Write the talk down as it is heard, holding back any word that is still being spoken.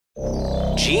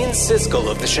Gene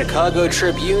Siskel of the Chicago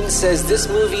Tribune says this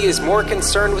movie is more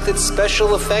concerned with its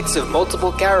special effects of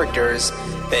multiple characters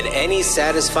than any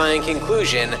satisfying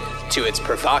conclusion to its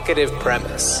provocative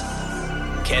premise.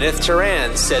 Kenneth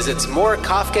Turan says it's more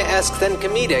Kafkaesque than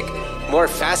comedic, more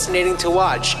fascinating to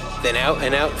watch than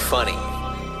out-and-out funny.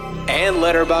 And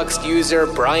Letterboxd user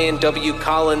Brian W.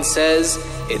 Collins says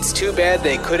it's too bad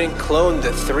they couldn't clone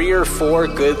the 3 or 4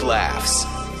 good laughs.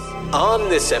 On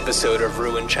this episode of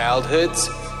Ruined Childhoods,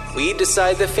 we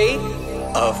decide the fate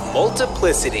of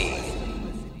multiplicity.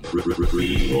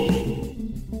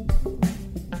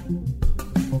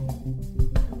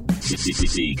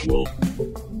 Sequel.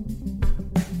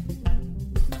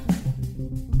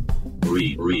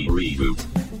 Reboot.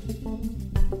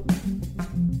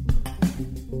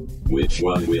 Which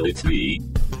one will it be?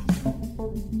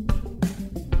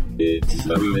 It's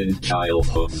the Ruined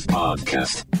Childhoods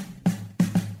podcast.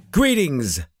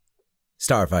 Greetings,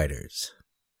 Starfighters.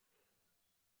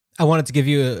 I wanted to give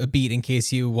you a beat in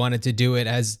case you wanted to do it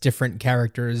as different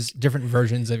characters, different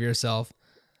versions of yourself.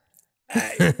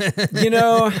 Man,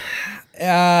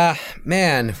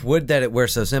 would that it were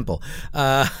so simple.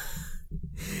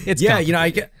 It's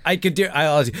I could do.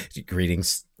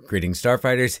 Greetings,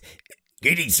 Starfighters.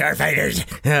 Greetings, Starfighters.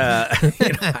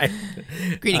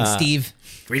 Greetings, Steve.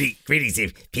 Greetings,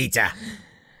 Steve. Pizza.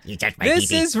 You touched my This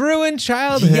pee-pee. is Ruined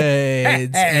Childhoods,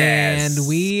 Yes. and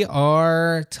we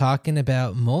are talking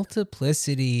about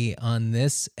multiplicity on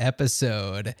this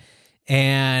episode.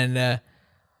 And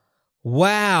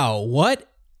wow, what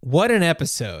an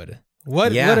episode!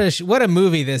 What a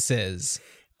movie this is.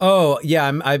 Oh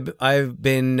yeah, I've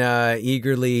been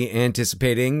eagerly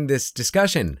anticipating this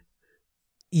discussion.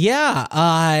 Yeah,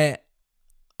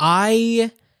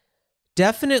 I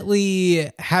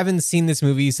definitely haven't seen this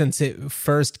movie since it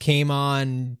first came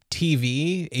on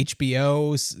TV,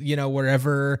 HBO,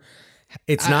 wherever.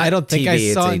 It's not. I don't think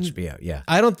TV, I saw it's it. HBO. Yeah.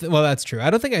 I don't. Well, that's true. I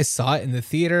don't think I saw it in the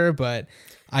theater, but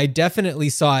I definitely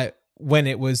saw it when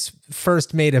it was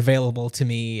first made available to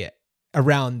me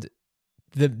around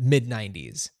the mid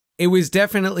 90s. It was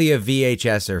definitely a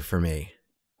VHSer for me.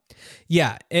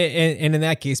 Yeah, and in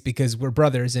that case, because we're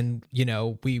brothers and,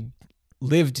 we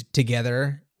lived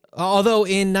together. Although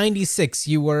in 96,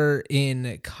 you were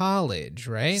in college,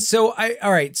 right? So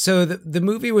all right. So the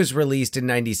movie was released in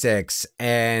 96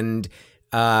 and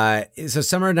so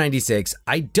summer of 96.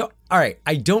 I don't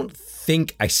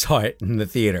think I saw it in the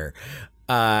theater.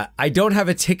 I don't have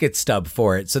a ticket stub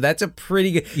for it. So that's a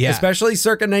pretty good, especially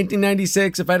circa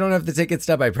 1996. If I don't have the ticket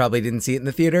stub, I probably didn't see it in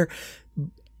the theater.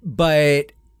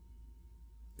 But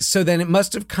so then it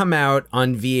must have come out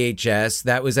on VHS.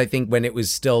 That was, I think, when it was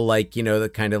still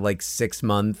the kind of 6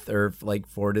 month or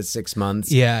 4 to 6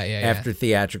 months after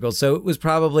theatrical. So it was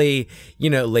probably,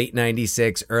 late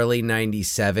 96, early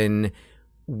 97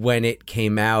 when it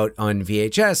came out on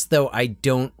VHS, though I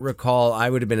don't recall. I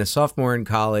would have been a sophomore in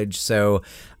college. So,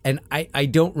 and I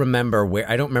don't remember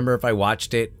I don't remember if I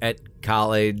watched it at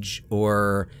college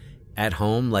or at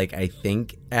home. I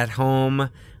think at home.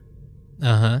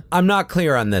 I'm not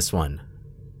clear on this one.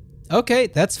 Okay,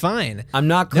 that's fine. I'm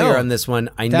not clear on this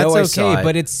one. I know I saw it.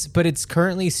 but it's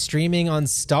currently streaming on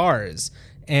Starz.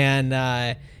 And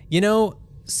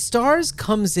Starz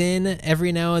comes in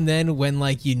every now and then when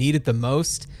you need it the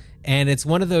most. And it's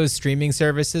one of those streaming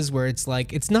services where it's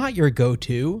it's not your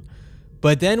go-to,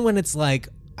 but then when it's I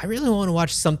really want to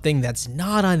watch something that's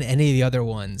not on any of the other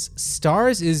ones,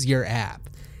 Starz is your app.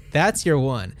 That's your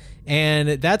one.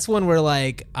 And that's one where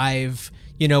I've,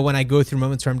 when I go through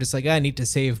moments where I'm just I need to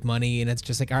save money, and it's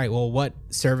just all right, well, what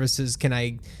services can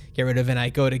I get rid of? And I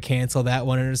go to cancel that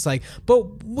one, and it's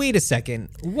but wait a second,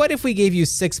 what if we gave you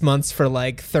 6 months for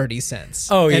 30 cents?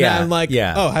 Oh, and yeah. I'm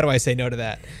oh, how do I say no to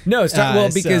that? No, so I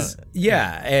don't, hey,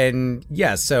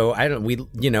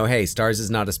 Starz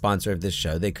is not a sponsor of this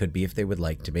show. They could be if they would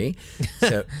like to be.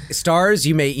 So Starz,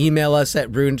 you may email us at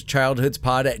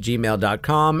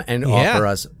ruinedchildhoodspod@gmail.com and offer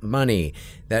us money.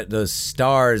 Those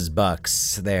Starz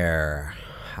bucks there.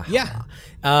 Yeah.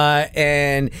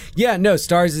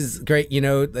 Starz is great.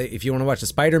 If you want to watch a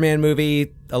Spider-Man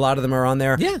movie, a lot of them are on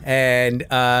there. Yeah. And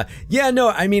I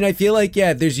feel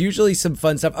there's usually some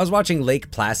fun stuff. I was watching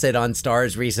Lake Placid on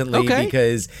Starz recently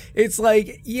because it's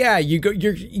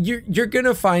you're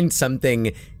gonna find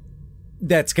something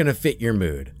that's gonna fit your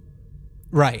mood.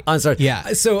 Right. On Starz.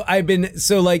 Yeah. So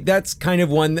that's kind of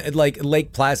one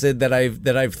Lake Placid that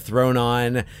I've thrown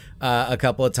on a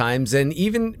couple of times, and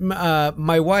even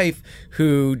my wife,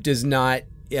 who does not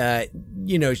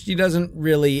she doesn't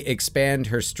really expand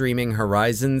her streaming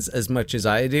horizons as much as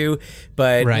I do.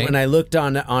 But Right. when I looked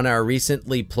on our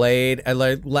recently played,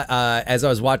 as I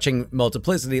was watching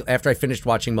Multiplicity, after I finished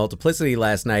watching Multiplicity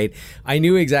last night, I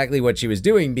knew exactly what she was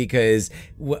doing because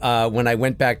when I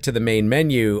went back to the main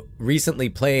menu, recently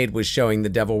played was showing The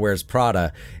Devil Wears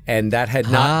Prada, and that had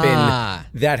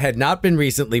not been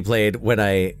recently played when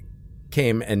I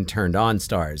came and turned on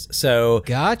Stars. So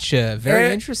Gotcha.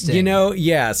 Very interesting.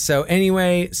 So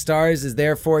anyway, Stars is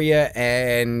there for you,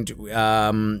 and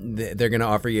they're going to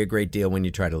offer you a great deal when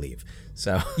you try to leave.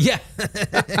 So Yeah.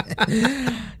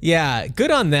 Yeah.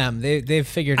 Good on them. They've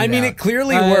figured it out. I mean, it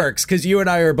clearly works because you and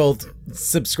I are both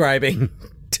subscribing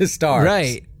to Stars.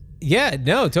 Right. Yeah.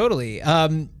 No, totally.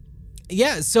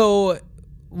 Yeah. So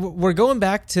we're going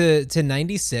back to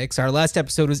 96. Our last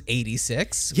episode was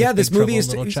 86. Yeah, with this Big Trouble movie in is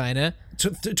Little China.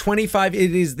 25.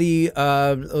 It is the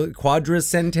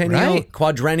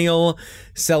quadrennial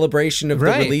celebration of the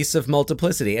Right. release of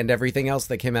Multiplicity and everything else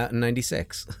that came out in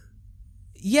 96.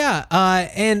 Yeah,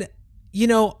 and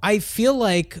I feel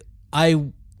like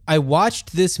I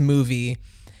watched this movie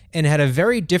and had a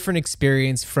very different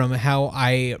experience from how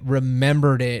I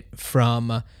remembered it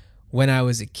from when I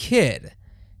was a kid.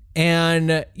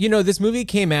 And this movie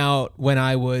came out when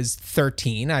I was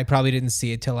 13. I probably didn't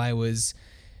see it till I was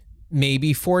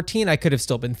maybe 14. I could have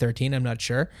still been 13, I'm not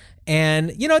sure.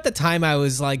 And at the time I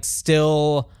was like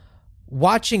still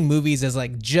watching movies as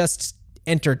like just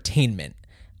entertainment.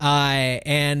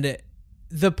 And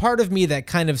the part of me that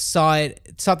kind of saw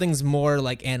things more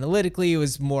like analytically, it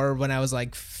was more when I was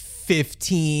like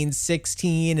 15,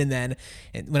 16. And then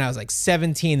when I was like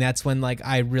 17, that's when like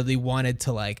I really wanted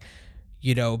to like,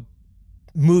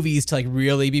 movies to like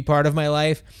really be part of my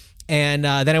life. And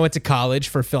then I went to college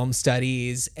for film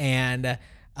studies. And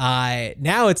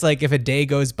now it's like if a day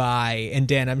goes by, and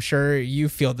Dan, I'm sure you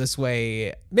feel this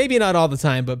way, maybe not all the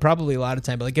time, but probably a lot of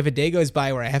time. But like if a day goes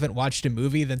by where I haven't watched a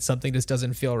movie, then something just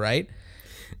doesn't feel right.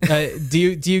 Do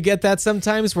you get that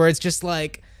sometimes where it's just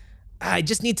like, I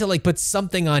just need to like put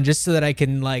something on just so that I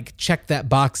can like check that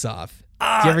box off? Do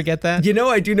you ever get that? I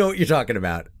do know what you're talking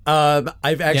about.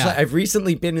 I've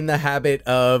recently been in the habit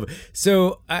of,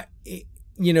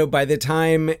 by the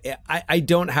time I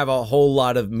don't have a whole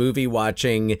lot of movie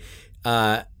watching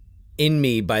in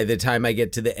me by the time I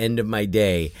get to the end of my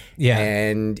day. Yeah.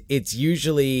 And it's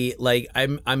usually like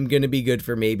I'm going to be good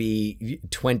for maybe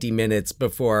 20 minutes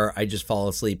before I just fall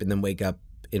asleep and then wake up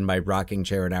in my rocking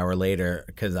chair an hour later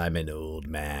because I'm an old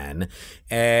man.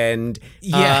 And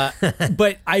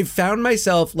but I found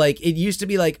myself like, it used to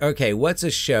be like, okay, what's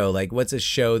a show? Like, what's a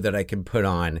show that I can put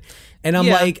on? And I'm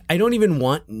like, I don't even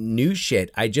want new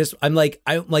shit. I'm like,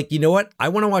 you know what? I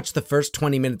want to watch the first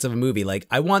 20 minutes of a movie. Like,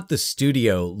 I want the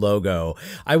studio logo.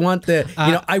 I want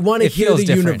I want to hear the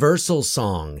different Universal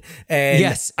song. And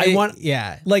yes, I'm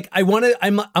like, I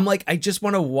just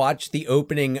want to watch the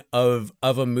opening of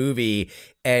a movie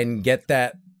and get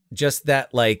that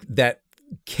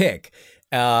kick.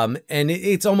 And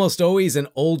it's almost always an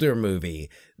older movie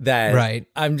that right.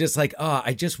 I'm just like,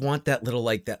 I just want that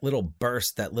little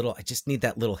burst, I just need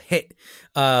that little hit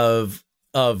of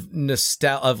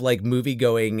like movie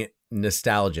going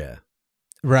nostalgia.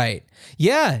 Right.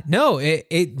 Yeah. No,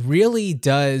 it really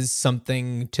does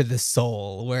something to the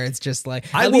soul where it's just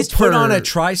like, I will put on a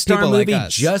TriStar movie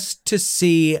just to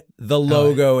see the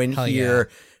logo and hear.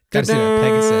 Yeah. Gotta see that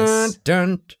Pegasus.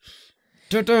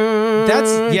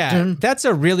 That's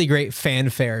a really great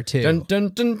fanfare too.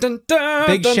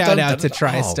 Big shout out to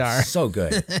TriStar. Oh, so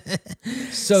good.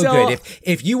 So good.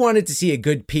 If you wanted to see a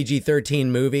good PG-13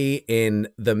 movie in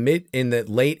the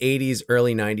late 80s,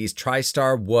 early 90s,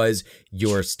 TriStar was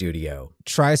your studio.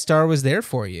 TriStar was there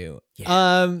for you.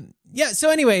 Yeah. So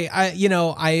anyway,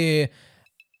 I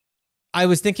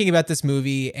was thinking about this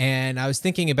movie, and I was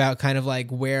thinking about kind of like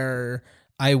where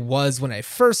I was when I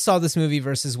first saw this movie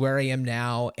versus where I am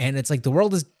now. And it's like the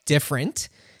world is different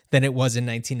than it was in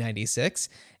 1996.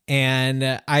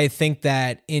 And I think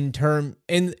that in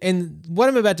what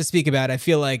I'm about to speak about, I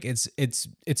feel like it's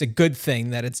a good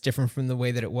thing that it's different from the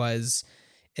way that it was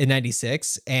in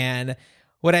 96. And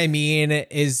what I mean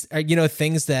is,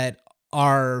 things that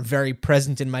are very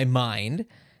present in my mind.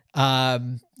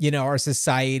 Our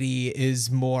society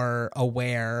is more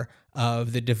aware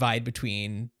of the divide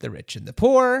between the rich and the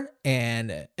poor.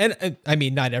 And I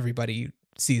mean, not everybody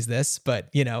sees this, but,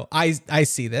 I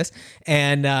see this.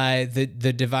 And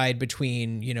the divide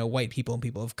between, white people and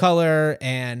people of color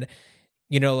and,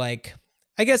 like,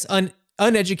 I guess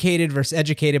uneducated versus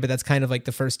educated, but that's kind of like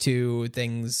the first two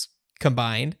things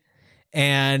combined.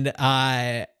 And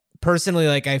personally,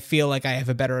 like, I feel like I have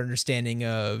a better understanding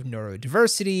of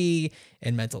neurodiversity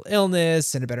and mental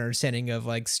illness, and a better understanding of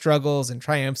like struggles and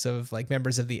triumphs of like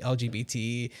members of the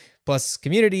LGBT plus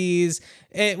communities,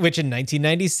 which in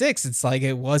 1996, it's like,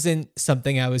 it wasn't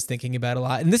something I was thinking about a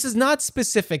lot. And this is not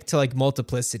specific to like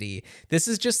Multiplicity. This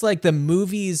is just like the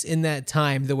movies in that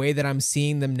time, the way that I'm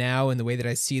seeing them now and the way that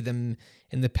I see them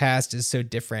in the past is so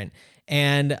different.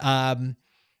 And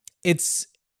it's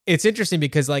interesting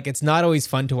because like, it's not always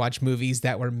fun to watch movies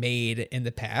that were made in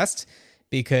the past,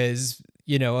 because,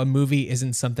 you know, a movie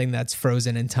isn't something that's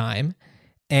frozen in time.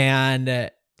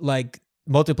 And like,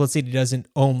 Multiplicity doesn't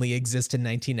only exist in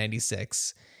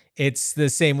 1996. It's the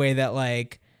same way that,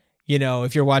 like, you know,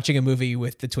 if you're watching a movie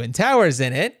with the Twin Towers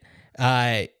in it,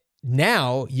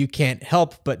 now you can't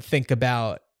help but think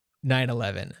about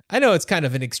 9/11. I know it's kind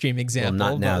of an extreme example.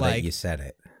 Well, not now but, like, that you said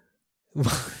it.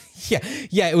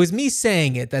 Yeah, it was me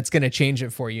saying it that's going to change it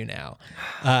for you now.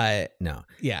 No.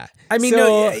 Yeah. I mean,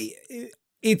 So- no,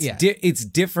 it's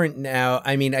different now.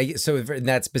 I mean, so in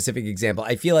that specific example,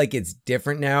 I feel like it's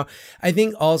different now. I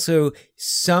think also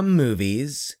some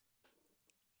movies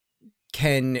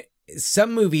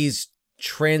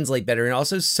translate better, and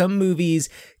also some movies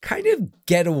kind of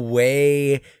get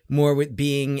away more with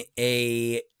being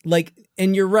like,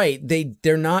 and you're right,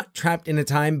 they're not trapped in a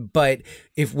time, but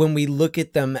when we look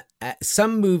at them,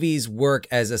 some movies work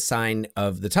as a sign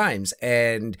of the times.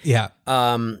 And Yeah.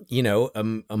 you know,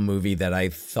 a movie that I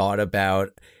thought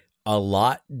about a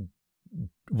lot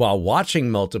while watching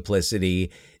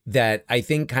Multiplicity that I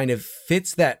think kind of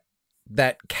fits that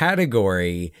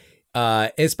category,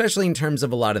 especially in terms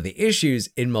of a lot of the issues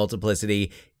in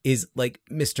Multiplicity, is like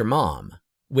Mr. Mom,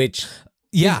 which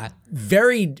Yeah.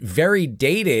 very, very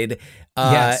dated,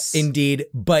 Yes. indeed,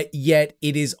 but yet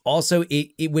it is also,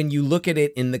 when you look at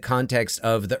it in the context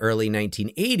of the early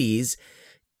 1980s,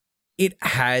 it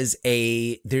has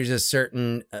there's a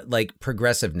certain like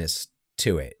progressiveness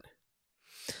to it.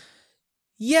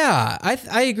 Yeah,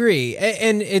 I agree.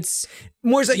 And it's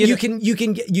More so, You you know-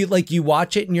 can you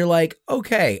watch it and you're like,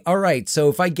 okay, all right. So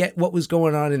if I get what was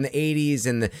going on in the 80s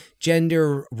and the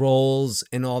gender roles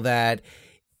and all that,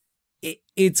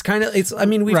 it's kind of, I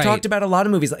mean, we've Right. talked about a lot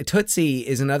of movies. Like Tootsie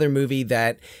is another movie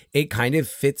that it kind of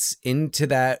fits into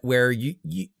that, where you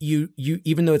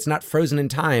even though it's not frozen in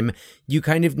time, you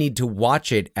kind of need to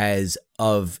watch it as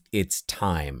of its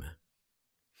time.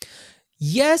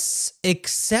 Yes,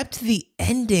 except the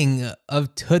ending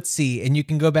of Tootsie. And you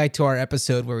can go back to our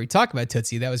episode where we talk about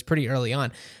Tootsie. That was pretty early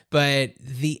on. But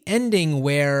the ending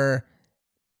where,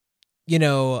 you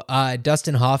know,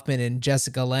 Dustin Hoffman and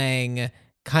Jessica Lange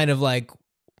kind of like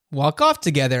walk off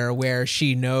together, where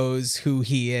she knows who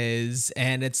he is.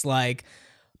 And it's like,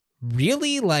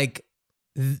 really? Like,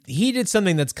 he did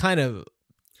something that's kind of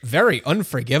very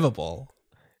unforgivable.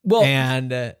 Well,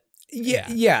 And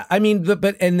yeah. I mean,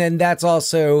 but and then that's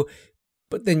also,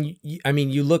 but then I mean,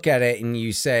 you look at it and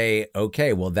you say,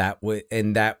 okay, well, that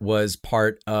was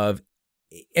part of,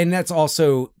 and that's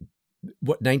also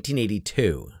what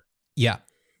 1982. yeah.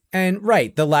 And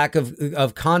right, the lack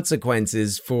of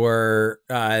consequences for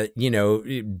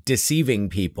deceiving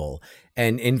people,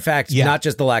 and in fact, Yeah. not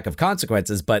just the lack of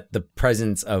consequences, but the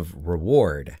presence of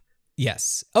reward.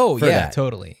 Yes. Oh, For yeah, that.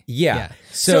 totally. Yeah.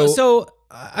 So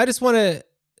I just want to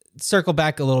circle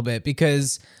back a little bit,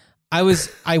 because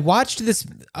I watched this.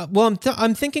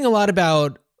 I'm thinking a lot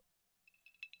about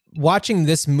watching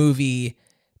this movie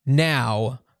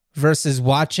now versus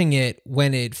watching it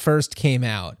when it first came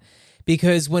out.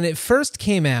 Because when it first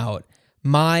came out,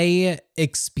 my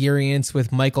experience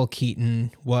with Michael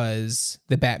Keaton was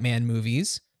the Batman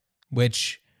movies,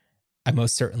 which I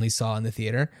most certainly saw in the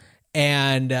theater.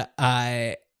 And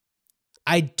I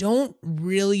don't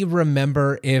really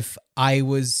remember if I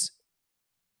was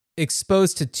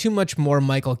exposed to too much more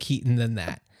Michael Keaton than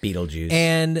that. Beetlejuice.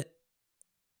 And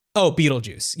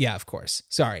Beetlejuice. Yeah, of course.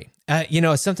 Sorry.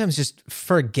 Sometimes just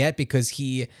forget, because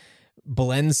he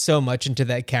blends so much into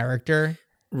that character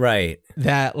Right.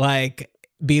 that like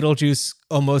Beetlejuice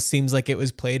almost seems like it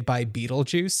was played by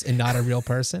Beetlejuice and not a real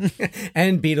person.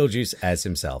 And Beetlejuice as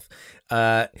himself.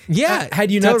 Yeah.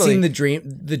 Had you not totally. seen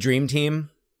the Dream Team?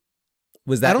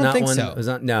 Was that I don't not think one? so. Was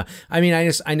not, no. I mean,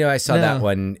 I know I saw that No.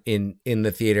 one in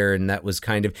the theater, and that was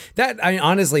kind of that. I mean,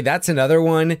 honestly, that's another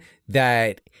one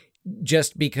that,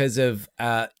 just because of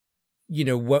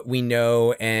what we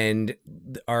know and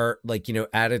our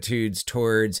attitudes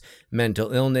towards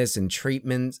mental illness and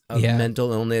treatments of Yeah.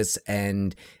 mental illness,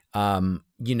 and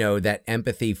that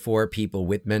empathy for people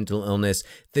with mental illness.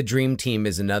 The Dream Team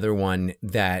is another one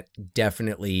that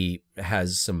definitely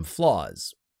has some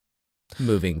flaws.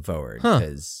 moving forward. Huh.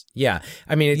 Because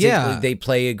I mean, they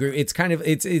play a group. It's kind of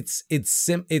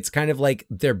it's kind of like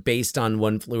they're based on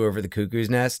One Flew Over the Cuckoo's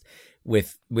Nest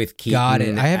with Keaton. Got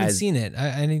it. I haven't seen it.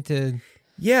 I need to.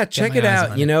 Yeah, check it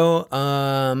out. You know,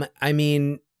 I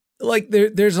mean, like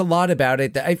there's a lot about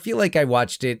it that I feel like I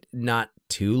watched it not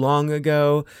too long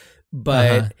ago,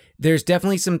 but there's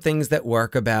definitely some things that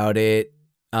work about it.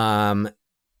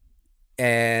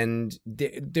 And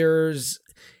there's,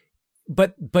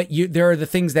 but there are the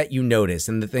things that you notice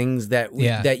and the things that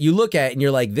that you look at and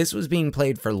you're like, this was being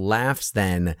played for laughs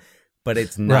then, but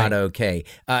it's not okay.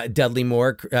 Dudley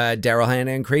Moore, Daryl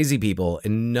Hannah, and Crazy People,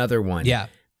 another one. Yeah.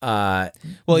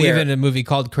 Even a movie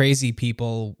called Crazy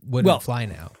People wouldn't fly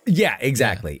now. Yeah,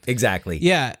 exactly.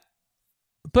 Yeah.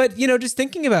 But, you know, just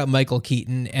thinking about Michael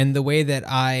Keaton and the way that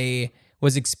I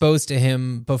was exposed to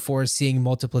him before seeing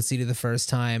Multiplicity the first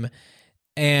time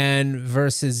and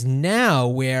versus now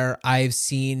where I've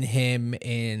seen him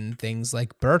in things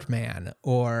like Birdman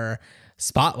or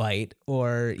Spotlight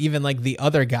or even like The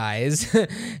Other Guys.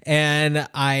 And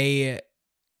I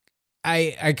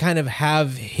kind of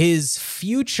have his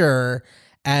future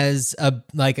as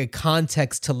a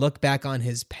context to look back on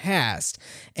his past.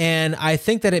 And I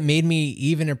think that it made me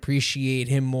even appreciate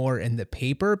him more in The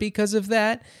Paper because of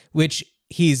that, which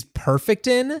he's perfect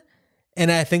in.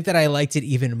 And I think that I liked it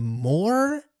even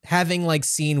more having like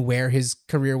seen where his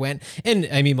career went. And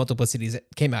I mean, Multiplicities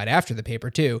came out after The Paper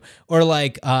too. Or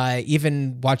like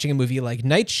even watching a movie like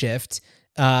Night Shift,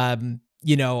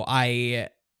 you know, I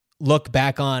look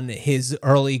back on his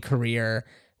early career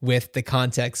with the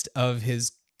context of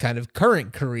his kind of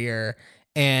current career,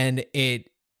 and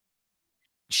it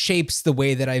shapes the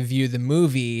way that I view the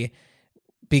movie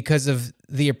because of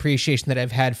the appreciation that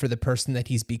I've had for the person that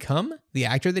he's become, the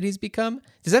actor that he's become.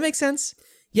 Does that make sense?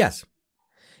 Yes.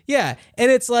 Yeah.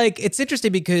 And it's like, it's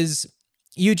interesting because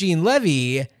Eugene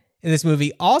Levy in this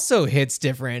movie also hits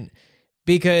different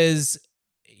because,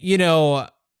 you know,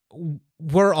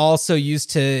 we're also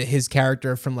used to his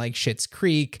character from like Schitt's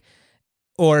Creek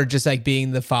or just like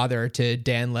being the father to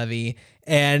Dan Levy.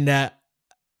 And,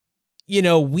 you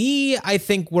know, I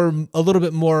think were a little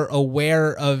bit more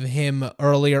aware of him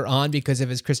earlier on because of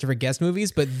his Christopher Guest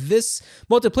movies. But this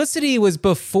Multiplicity was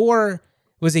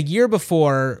a year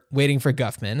before Waiting for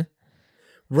Guffman.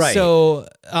 Right. So,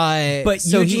 but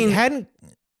so Eugene he hadn't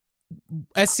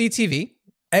SCTV.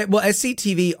 Well,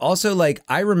 SCTV also, like,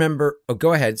 I remember. Oh,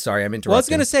 go ahead. Sorry, I'm interrupting. Well, I was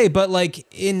going to say, but like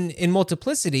in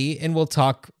Multiplicity, and we'll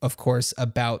talk, of course,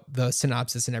 about the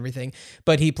synopsis and everything.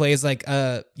 But he plays like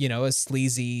a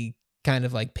sleazy kind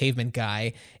of like pavement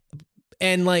guy,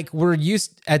 and like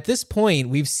at this point,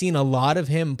 we've seen a lot of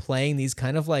him playing these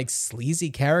kind of like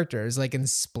sleazy characters. Like in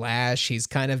Splash, he's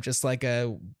kind of just like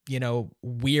a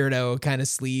weirdo kind of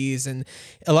sleaze, and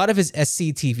a lot of his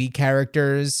SCTV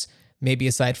characters, maybe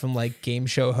aside from like game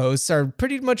show hosts, are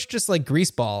pretty much just like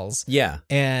greaseballs. Yeah.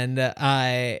 And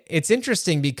it's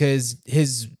interesting because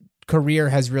his career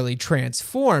has really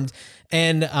transformed.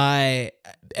 And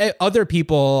other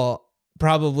people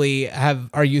probably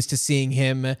are used to seeing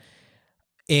him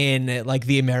in like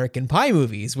the American Pie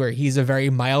movies, where he's a very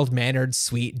mild-mannered,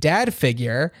 sweet dad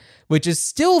figure, which is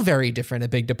still very different, a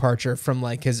big departure from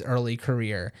like his early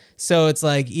career. So it's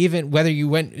like, even whether you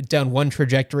went down one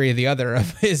trajectory or the other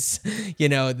of his,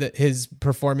 his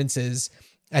performances,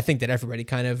 I think that everybody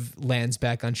kind of lands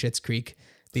back on Schitt's Creek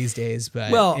these days.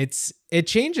 But it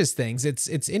changes things.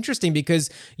 It's interesting because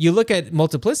you look at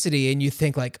Multiplicity and you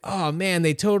think like, oh man,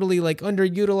 they totally like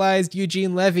underutilized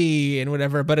Eugene Levy and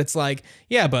whatever. But it's like,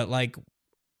 yeah, but like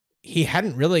he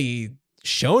hadn't really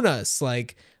shown us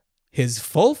like his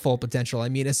full potential. I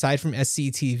mean, aside from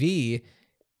SCTV,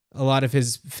 a lot of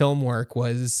his film work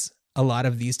was a lot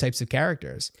of these types of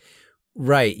characters.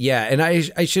 Right, yeah, and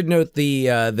I should note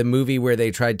the movie where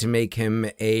they tried to make him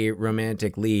a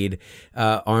romantic lead,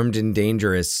 Armed and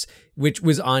Dangerous, which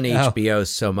was on HBO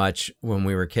so much when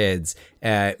we were kids,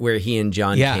 where he and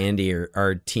John Candy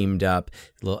are teamed up,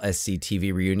 a little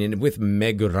SCTV reunion with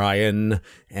Meg Ryan,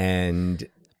 and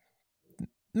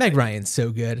Meg Ryan's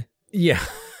so good. Yeah.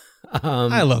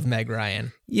 I love Meg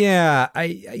Ryan. Yeah,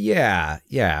 we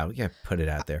gotta put it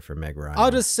out there for Meg Ryan.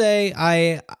 I'll just say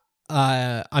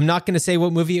I'm not going to say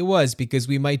what movie it was because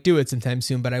we might do it sometime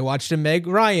soon, but I watched a Meg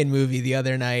Ryan movie the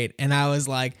other night and I was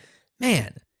like,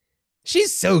 man,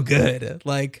 she's so good.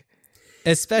 Like,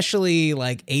 especially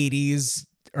like 80s,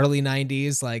 early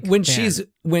 90s. Like when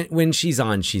she's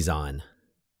on, she's on.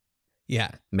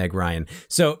 Yeah. Meg Ryan.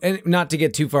 So, and not to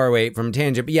get too far away from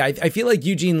tangent, but yeah, I feel like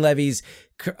Eugene Levy's,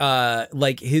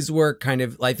 like his work kind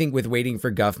of, I think with Waiting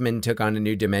for Guffman took on a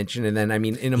new dimension. And then, I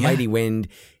mean, in A Mighty Wind,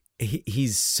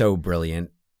 he's so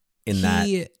brilliant in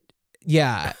that.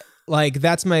 Yeah, like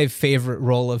that's my favorite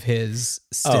role of his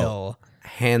still.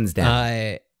 Hands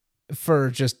down. For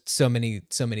just so many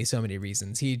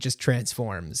reasons. He just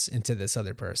transforms into this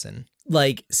other person.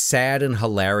 Like sad and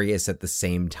hilarious at the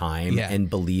same time and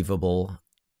believable.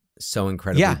 So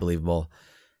incredibly believable.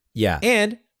 Yeah.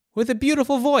 And with a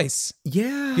beautiful voice.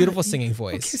 Yeah. Beautiful singing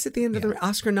voice. Kiss at the end of the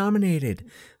Oscar nominated.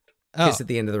 Kiss at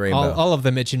the end of the rainbow. All of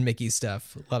the Mitch and Mickey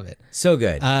stuff. Love it. So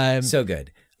good. So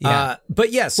good. Yeah.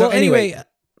 But yeah, so anyway.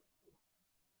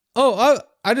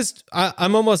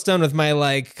 I'm almost done with my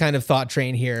like kind of thought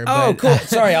train here. Oh, cool.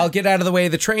 Sorry, I'll get out of the way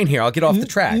of the train here. I'll get off the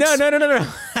tracks. No.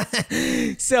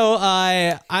 So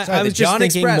I was just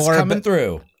thinking Express more coming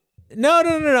through. No.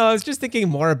 I was just thinking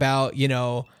more about,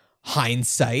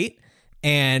 hindsight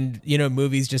and,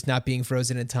 movies just not being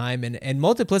frozen in time. And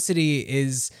Multiplicity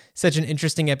is such an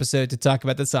interesting episode to talk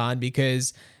about this on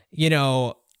because,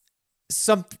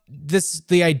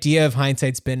 the idea of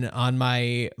hindsight's been on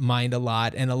my mind a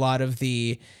lot, and a lot of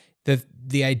the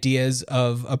ideas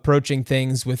of approaching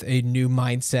things with a new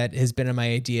mindset has been my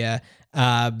idea.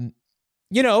 I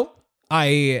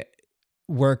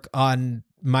work on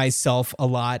myself a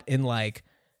lot in like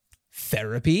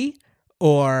therapy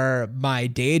or my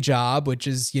day job, which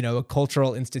is, a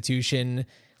cultural institution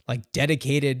like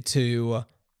dedicated to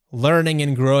learning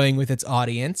and growing with its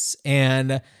audience.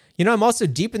 And I'm also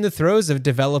deep in the throes of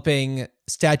developing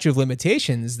Statue of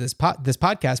Limitations, this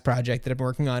podcast project that I'm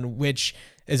working on, which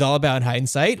is all about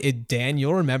hindsight. Dan,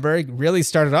 you'll remember, it really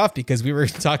started off because we were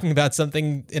talking about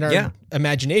something in our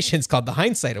imaginations called the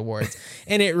Hindsight Awards.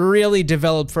 And it really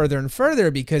developed further and further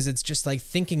because it's just like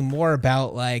thinking more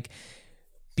about like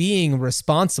being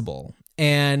responsible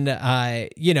and, and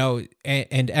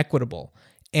equitable.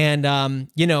 And,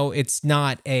 it's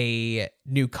not a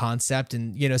new concept.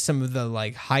 And, some of the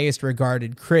like highest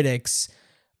regarded critics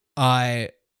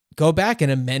go back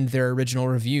and amend their original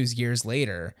reviews years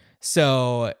later.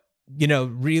 So,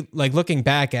 looking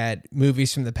back at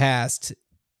movies from the past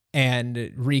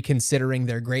and reconsidering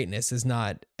their greatness is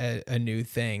not a new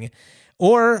thing.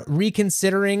 Or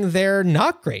reconsidering their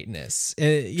not greatness,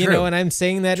 and I'm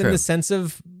saying that in the sense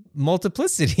of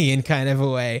multiplicity in kind of a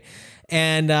way.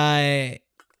 And, a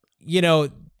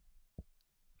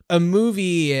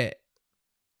movie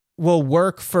will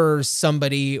work for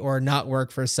somebody or not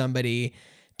work for somebody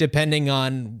depending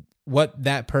on what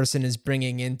that person is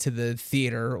bringing into the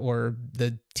theater or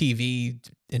the TV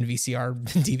and VCR,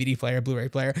 DVD player, Blu-ray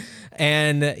player.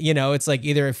 And, it's like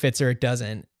either it fits or it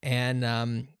doesn't. And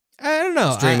I don't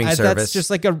know. Streaming service. That's just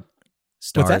like a...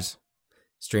 Stars.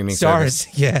 Streaming Stars,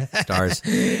 service. yeah. Stars.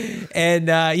 And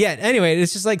anyway,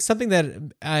 it's just like something that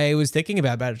I was thinking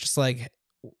about just like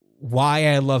why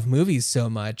I love movies so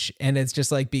much. And it's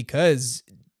just like because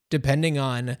depending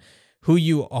on who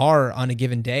you are on a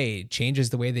given day changes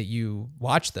the way that you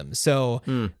watch them. So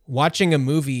watching a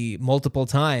movie multiple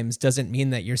times doesn't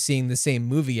mean that you're seeing the same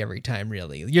movie every time,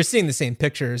 really. You're seeing the same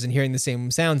pictures and hearing the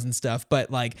same sounds and stuff, but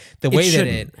like the way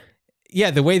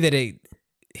that it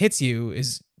hits you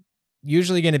is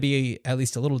usually going to be at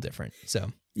least a little different.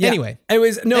 So anyway,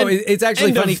 it's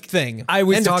actually funny thing. I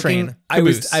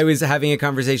was having a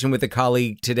conversation with a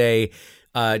colleague today,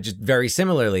 just very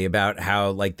similarly about how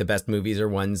like the best movies are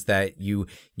ones that you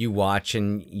watch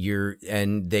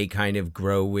and they kind of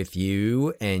grow with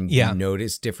you and you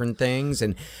notice different things.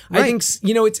 And I think,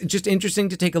 it's just interesting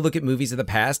to take a look at movies of the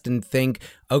past and think,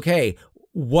 okay,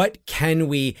 what can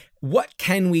we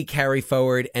carry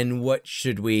forward and what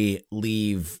should we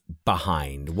leave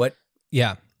behind? What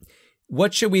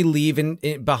should we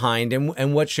leave behind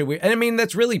and what should we, and I mean,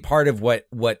 that's really part of what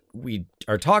we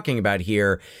are talking about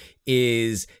here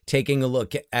is taking a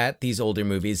look at these older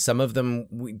movies, some of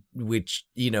them which,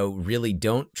 really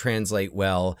don't translate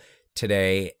well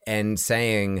today, and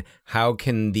saying,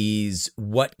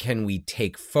 what can we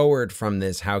take forward from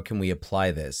this? How can we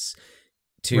apply this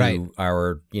to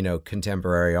our,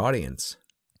 contemporary audience?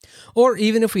 Or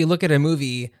even if we look at a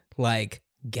movie like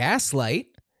Gaslight,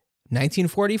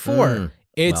 1944,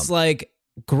 it's like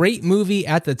great movie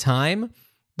at the time,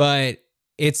 but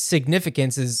its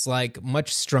significance is like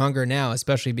much stronger now,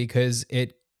 especially because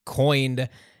it coined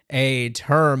a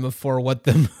term for what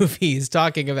the movie is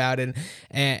talking about. And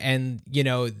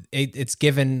it's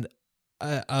given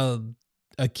a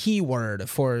keyword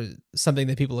for something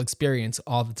that people experience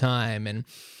all the time. And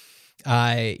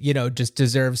just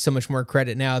deserves so much more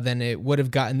credit now than it would have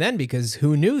gotten then, because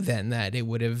who knew then that it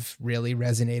would have really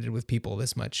resonated with people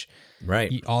this much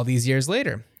all these years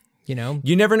later.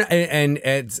 You never know. And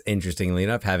it's interestingly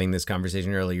enough, having this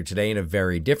conversation earlier today in a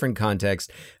very different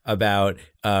context about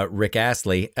Rick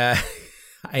Astley.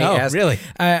 Really?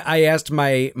 I asked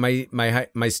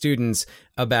my students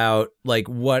about like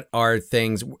what are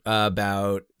things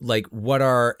about like what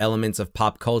are elements of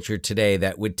pop culture today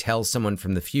that would tell someone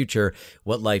from the future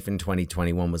what life in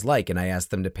 2021 was like, and I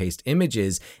asked them to paste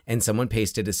images, and someone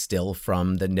pasted a still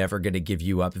from the Never Gonna Give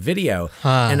You Up video.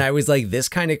 And I was like, this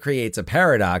kind of creates a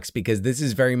paradox because this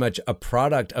is very much a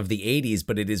product of the 80s,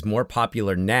 but it is more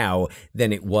popular now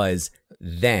than it was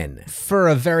then. For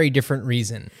a very different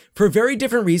reason. For a very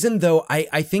different reason, though,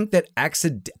 I think that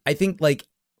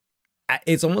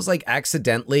it's almost like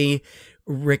accidentally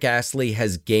Rick Astley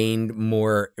has gained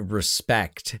more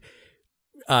respect,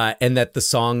 and that the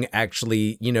song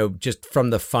actually, you know, just from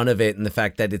the fun of it and the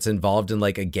fact that it's involved in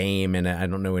like a game and I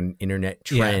don't know, an internet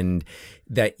trend,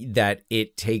 that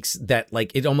it takes that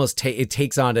like it almost it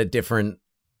takes on a different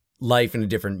life and a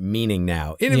different meaning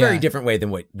now in a very different way than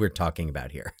what we're talking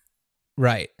about here.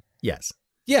 Right. Yes.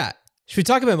 Yeah. Should we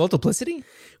talk about Multiplicity?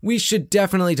 We should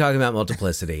definitely talk about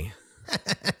Multiplicity.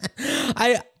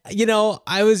 I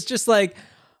was just like,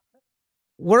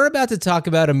 we're about to talk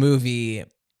about a movie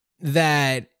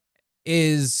that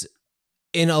is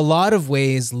in a lot of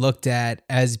ways looked at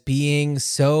as being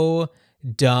so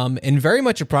dumb and very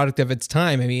much a product of its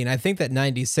time. I mean, I think that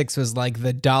 96 was like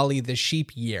the Dolly the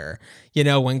sheep year, you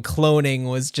know, when cloning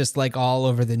was just like all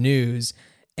over the news.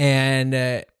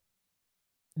 And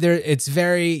it's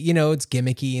very, you know, it's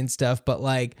gimmicky and stuff, but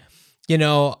like, you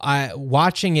know,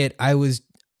 watching it, I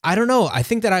don't know. I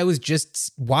think that I was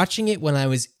just watching it when I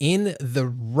was in the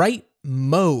right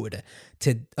mode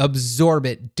to absorb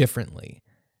it differently.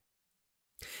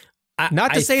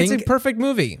 Not to say it's a perfect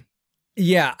movie.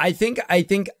 Yeah, I think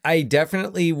I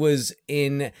definitely was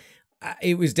in.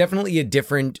 It was definitely a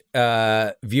different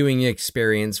viewing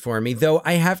experience for me, though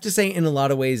I have to say in a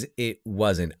lot of ways it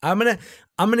wasn't. I'm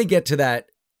gonna get to that.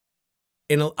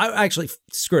 Actually,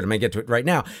 screw it. I'm gonna get to it right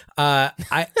now. I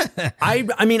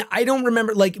mean, I don't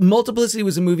remember. Like, Multiplicity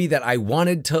was a movie that I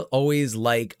wanted to always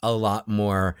like a lot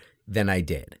more than I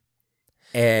did.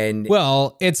 And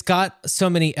well, it's got so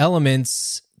many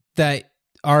elements that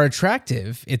are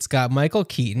attractive. It's got Michael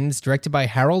Keaton. It's directed by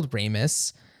Harold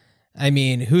Ramis. I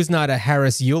mean, who's not a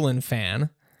Harris Yulin fan?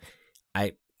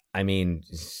 I mean,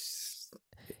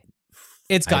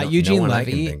 it's got Eugene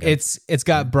Levy. It's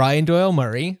got Brian Doyle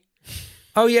Murray.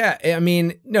 Oh yeah, I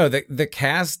mean, no, the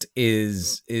cast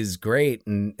is great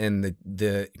and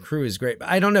the crew is great. But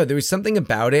I don't know, there was something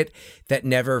about it that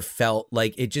never felt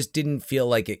like it just didn't feel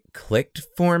like it clicked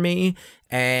for me,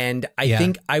 and I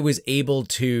think I was able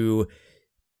to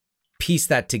piece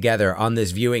that together on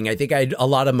this viewing. I think I had a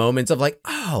lot of moments of like,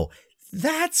 oh,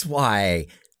 that's why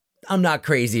I'm not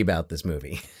crazy about this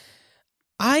movie.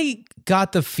 I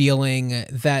got the feeling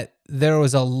that there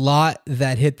was a lot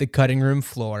that hit the cutting room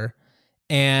floor.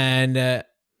 And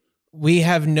we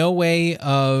have no way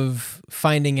of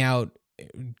finding out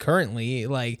currently,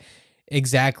 like,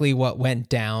 exactly what went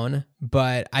down.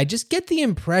 But I just get the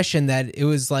impression that it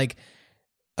was like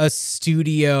a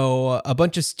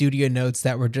bunch of studio notes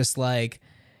that were just like,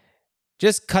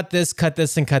 just cut this,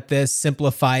 and cut this,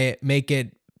 simplify it, make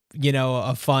it, you know,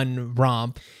 a fun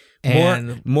romp.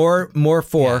 And more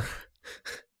for.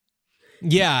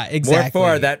 Yeah, exactly.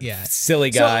 More for that silly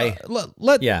guy. So,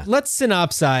 let's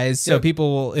synopsize so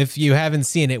people will, if you haven't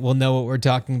seen it, will know what we're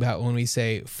talking about when we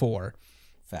say for.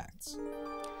 Facts.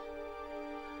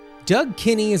 Doug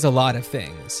Kinney is a lot of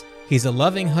things. He's a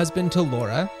loving husband to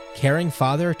Laura, caring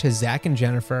father to Zach and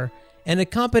Jennifer, and a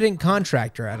competent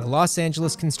contractor at a Los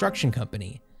Angeles construction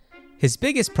company. His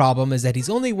biggest problem is that he's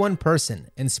only one person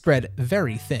and spread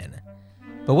very thin.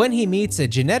 But when he meets a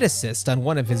geneticist on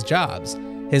one of his jobs,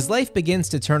 his life begins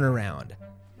to turn around.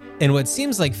 In what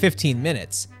seems like 15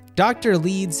 minutes, Dr.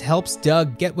 Leeds helps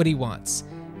Doug get what he wants,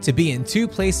 to be in two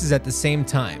places at the same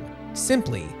time,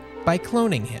 simply by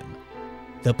cloning him.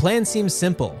 The plan seems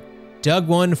simple. Doug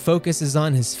 1 focuses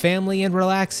on his family and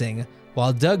relaxing,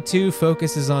 while Doug 2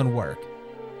 focuses on work.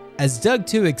 As Doug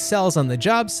 2 excels on the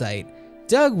job site,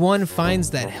 Doug 1 finds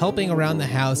that helping around the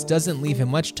house doesn't leave him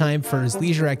much time for his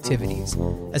leisure activities,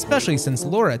 especially since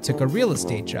Laura took a real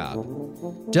estate job.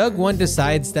 Doug 1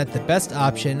 decides that the best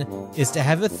option is to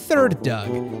have a third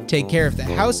Doug take care of the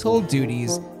household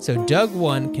duties so Doug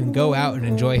 1 can go out and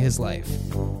enjoy his life.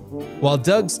 While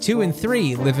Dougs 2 and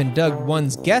 3 live in Doug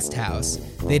 1's guest house,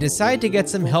 they decide to get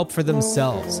some help for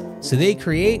themselves, so they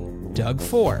create Doug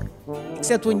 4.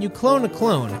 Except when you clone a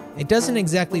clone, it doesn't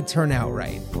exactly turn out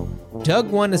right. Doug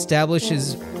 1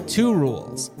 establishes 2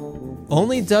 rules.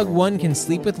 Only Doug 1 can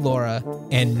sleep with Laura,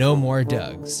 and no more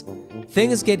Dougs.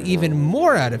 Things get even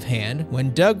more out of hand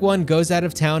when Doug 1 goes out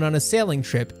of town on a sailing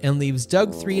trip and leaves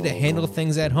Doug 3 to handle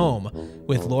things at home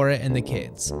with Laura and the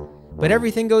kids. But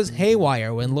everything goes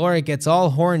haywire when Laura gets all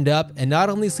horned up and not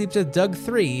only sleeps with Doug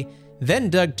 3, then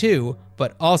Doug 2,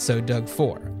 but also Doug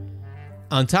 4.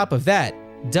 On top of that,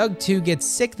 Doug 2 gets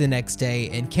sick the next day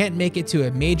and can't make it to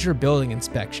a major building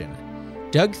inspection.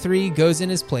 Doug 3 goes in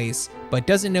his place, but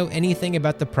doesn't know anything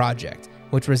about the project,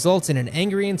 which results in an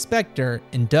angry inspector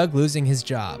and Doug losing his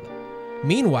job.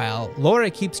 Meanwhile, Laura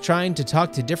keeps trying to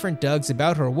talk to different Dougs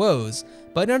about her woes,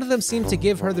 but none of them seem to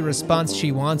give her the response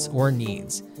she wants or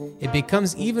needs. It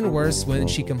becomes even worse when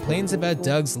she complains about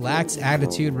Doug's lax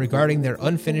attitude regarding their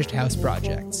unfinished house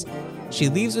projects. She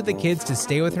leaves with the kids to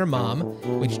stay with her mom,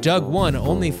 which Doug 1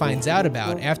 only finds out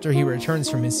about after he returns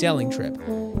from his sailing trip.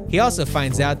 He also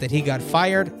finds out that he got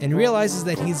fired and realizes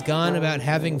that he's gone about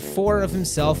having 4 of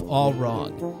himself all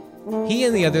wrong. He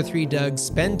and the other 3 Dougs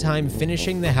spend time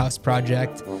finishing the house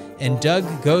project, and Doug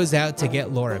goes out to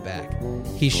get Laura back.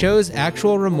 He shows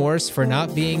actual remorse for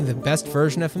not being the best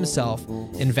version of himself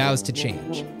and vows to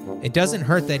change. It doesn't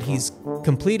hurt that he's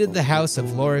completed the house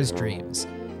of Laura's dreams.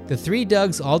 The 3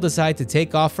 Dougs all decide to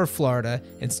take off for Florida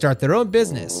and start their own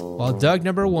business, while Doug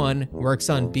number 1 works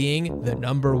on being the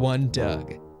number 1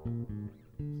 Doug.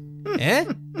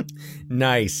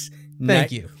 Nice.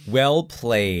 Thank you. Well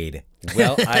played.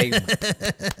 Well,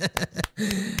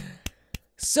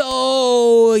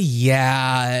 So,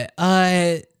 yeah,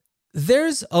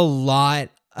 there's a lot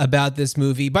about this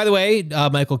movie. By the way,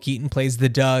 Michael Keaton plays the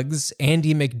Dougs.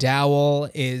 Andy McDowell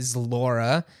is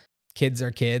Laura. Kids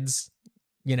are kids.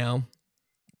 You know,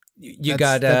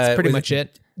 that's pretty much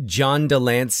it. John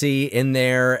Delancey in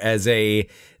there as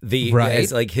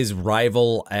as like his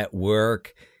rival at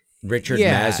work. Richard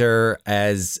Mazur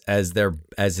as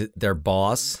their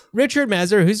boss. Richard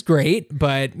Mazur, who's great,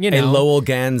 but you know, a Lowell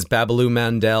Gans Babaloo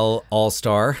Mandel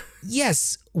all-star.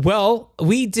 Yes. Well,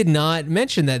 we did not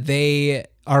mention that they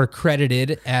are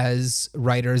credited as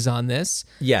writers on this.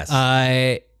 Yes.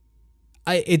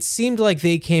 It seemed like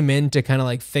they came in to kind of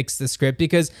like fix the script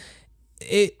because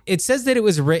it says that it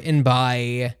was written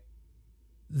by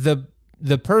the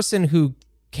person who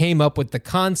came up with the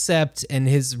concept and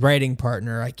his writing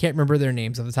partner. I can't remember their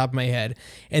names off the top of my head.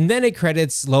 And then it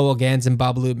credits Lowell Gans and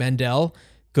Babaloo Mandel.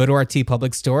 Go to our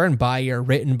TeePublic store and buy your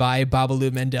written by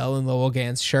Babaloo Mandel and Lowell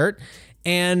Gans shirt.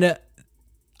 And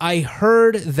I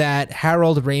heard that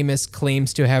Harold Ramis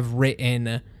claims to have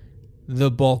written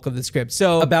the bulk of the script.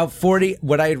 So about 40,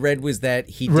 what I had read was that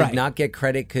he did not get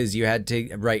credit because you had to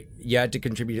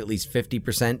contribute at least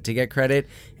 50% to get credit,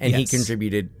 and he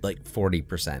contributed like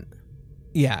 40%.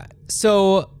 Yeah.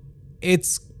 So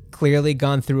it's clearly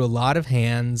gone through a lot of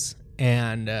hands,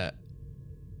 and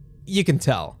you can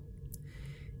tell.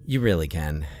 You really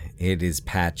can. It is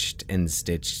patched and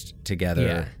stitched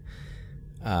together.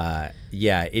 It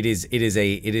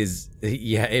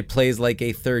plays like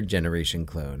a 3rd generation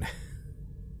clone.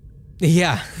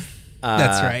 Yeah.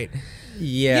 That's right.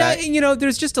 Yeah. Yeah, you know,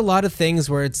 there's just a lot of things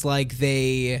where it's like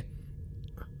they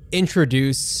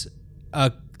introduce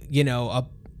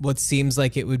what seems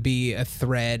like it would be a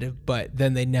thread, but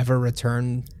then they never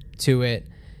return to it.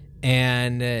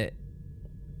 And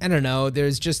I don't know,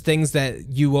 there's just things that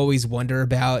you always wonder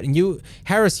about. And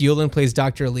Harris Yulin plays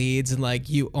Dr. Leeds, and like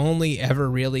you only ever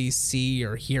really see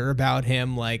or hear about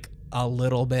him like a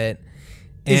little bit.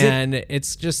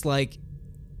 It's just like,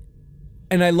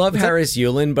 and I love Harris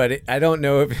Yulin, but I don't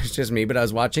know if it's just me, but I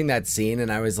was watching that scene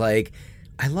and I was like,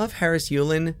 I love Harris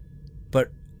Yulin,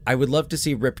 but I would love to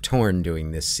see Rip Torn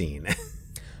doing this scene.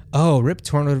 Oh, Rip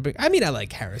Torn would be. I mean, I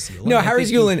like Harris Yulin. No, Harris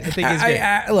Yulin. I think he's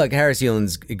great. Look, Harris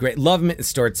Yulin's great. Love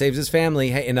Stort Saves His Family.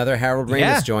 Hey, another Harold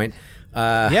Ramis joint.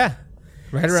 Right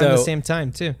around the same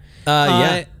time too.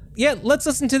 Yeah. Let's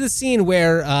listen to the scene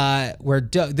where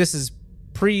Doug. This is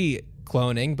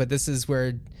pre-cloning, but this is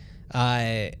where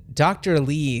Dr.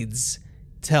 Leeds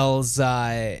tells.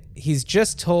 He's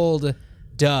just told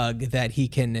Doug that he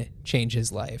can change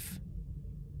his life.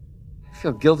 I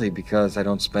feel guilty because I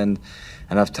don't spend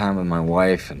enough time with my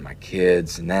wife and my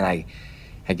kids, and then I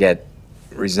get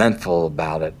resentful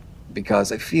about it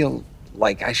because I feel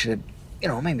like I should,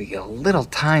 maybe get a little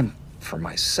time for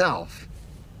myself.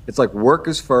 It's like work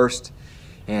is first,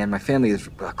 and my family is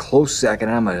a close second.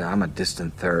 I'm a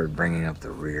distant third, bringing up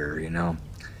the rear. I don't know.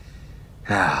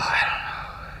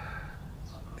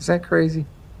 Is that crazy?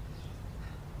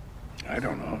 I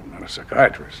don't know. I'm not a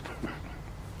psychiatrist.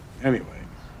 Anyway.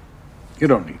 You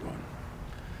don't need one.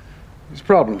 These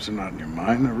problems are not in your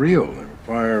mind. They're real. They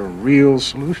require real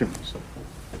solutions.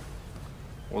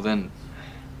 Well, then,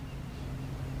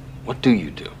 what do you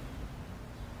do?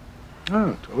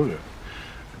 Oh, I told you.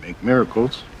 make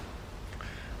miracles.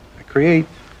 I create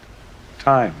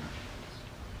time.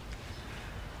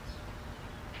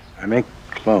 I make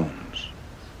clones.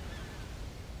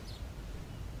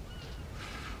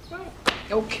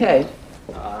 Okay.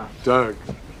 Doug,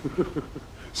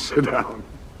 sit down.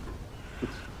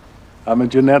 I'm a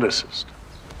geneticist.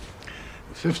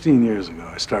 15 years ago,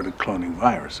 I started cloning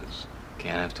viruses.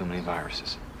 Can't have too many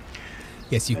viruses.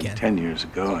 Yes, you And can. 10 years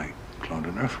ago, I cloned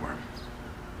an earthworm.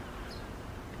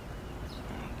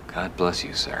 God bless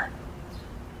you, sir.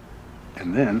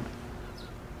 And then,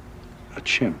 a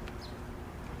chimp.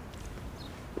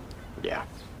 Yeah.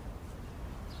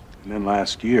 And then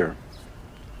last year,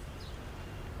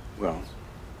 well,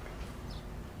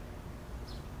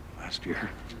 last year.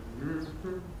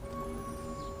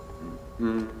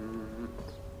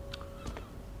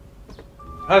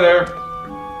 Hi there.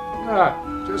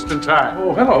 Ah, just in time.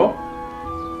 Oh, hello.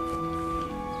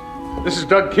 This is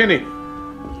Doug Kinney.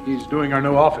 He's doing our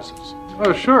new offices.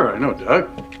 Oh, sure, I know Doug.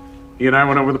 He and I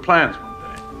went over the plans one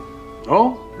day.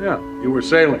 Oh, yeah, you were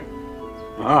sailing.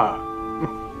 Ah.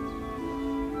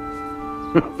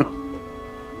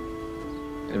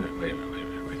 Wait a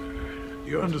minute.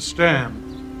 You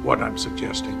understand what I'm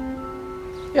suggesting?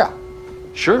 Yeah,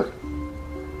 sure.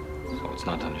 So it's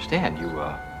not to understand. You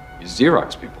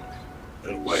Xerox people.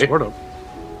 Sort of.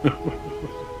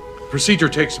 Procedure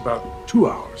takes about 2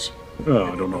 hours.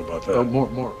 Oh, I don't know about that. More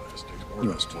or less. Takes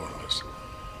more or less.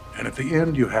 And at the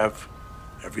end, you have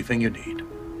everything you need.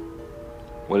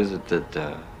 What is it that,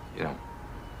 that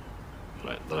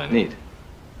I need?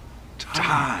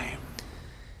 Time.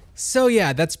 So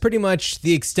yeah, that's pretty much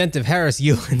the extent of Harris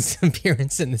Yulin's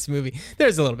appearance in this movie.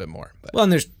 There's a little bit more, but Well,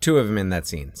 and there's two of them in that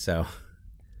scene, so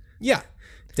yeah.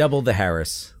 double the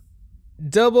Harris.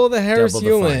 Double the Harris Double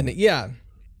the Yulin. fun. Yeah.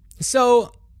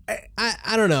 So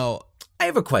I don't know. I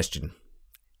have a question.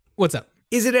 What's up?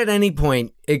 Is it at any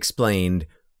point explained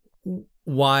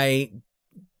why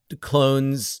the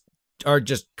clones are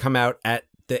just come out at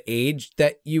the age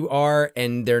that you are,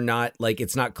 and they're not like,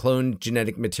 it's not cloned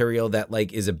genetic material that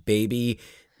like is a baby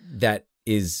that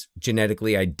is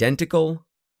genetically identical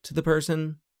to the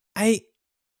person? It's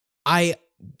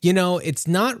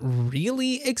not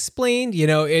really explained.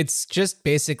 It's just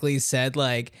basically said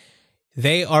like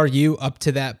they are you up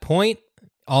to that point.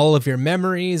 All of your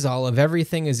memories, all of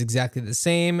everything is exactly the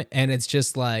same. And it's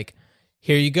just like,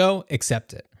 here you go,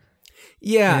 accept it.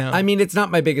 Yeah, You know? I mean, it's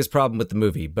not my biggest problem with the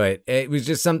movie, but it was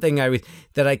just something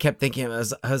that I kept thinking. I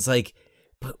was like,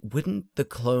 but wouldn't the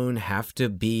clone have to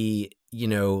be,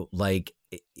 like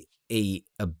a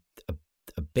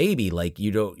baby? Like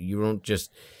you don't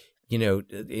just,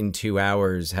 in 2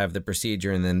 hours have the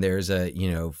procedure and then there's a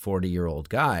 40-year-old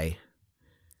guy.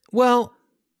 Well,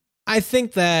 I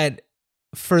think that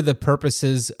for the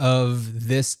purposes of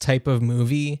this type of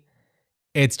movie,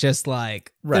 it's just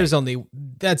like Right.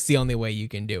 that's the only way you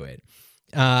can do it.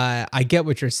 I get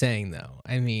what you're saying though.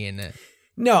 I mean,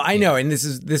 No, I know, and this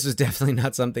was definitely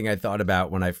not something I thought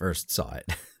about when I first saw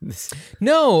it.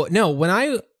 no. When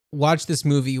I watched this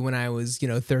movie when I was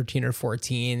 13 or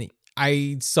 14,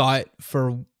 I saw it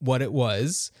for what it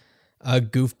was, a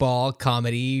goofball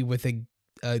comedy with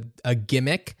a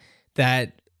gimmick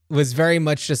that was very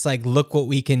much just like, look what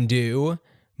we can do,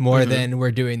 more than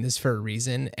we're doing this for a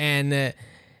reason. And and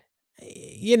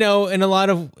a lot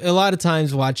of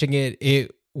times watching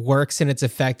it works and it's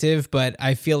effective, but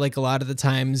I feel like a lot of the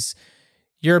times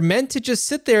you're meant to just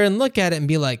sit there and look at it and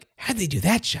be like, how'd they do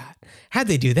that shot? How'd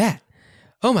they do that?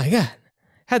 Oh my God,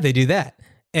 how'd they do that?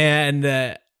 And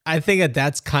I think that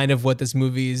that's kind of what this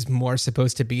movie is more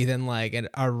supposed to be than like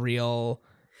a real,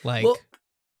 like, Well,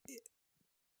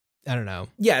 I don't know.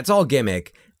 Yeah, it's all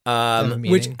gimmick. Have a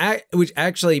Which meaning. which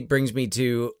actually brings me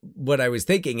to what I was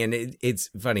thinking, and it's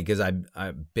funny because I'm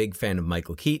a big fan of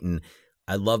Michael Keaton.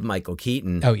 I love Michael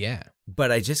Keaton. Oh yeah.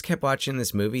 But I just kept watching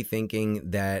this movie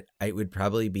thinking that it would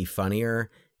probably be funnier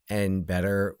and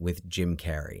better with Jim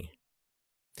Carrey.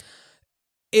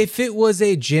 If it was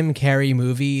a Jim Carrey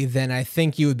movie, then I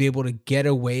think you would be able to get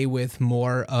away with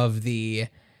more of the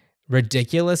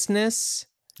ridiculousness.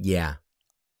 Yeah.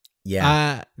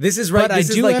 Yeah. This is right. but I This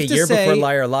is do like have a to year say- before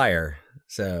Liar Liar.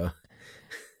 So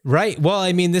Right. Well,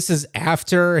 I mean, this is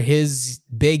after his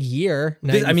big year.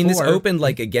 this 94. opened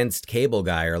like against Cable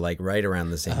Guy, or like right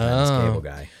around the same time as Oh. Cable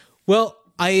Guy. Well,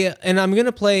 I'm going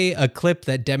to play a clip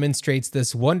that demonstrates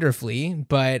this wonderfully,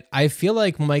 but I feel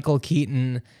like Michael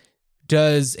Keaton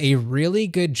does a really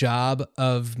good job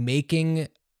of making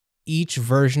each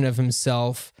version of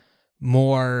himself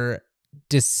more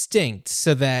distinct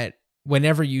so that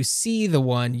whenever you see the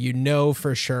one, you know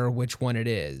for sure which one it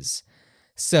is.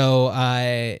 So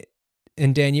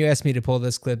and Dan, you asked me to pull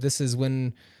this clip. This is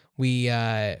when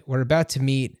we're about to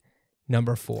meet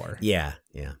number 4. Yeah.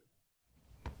 1,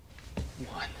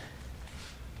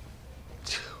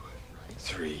 2,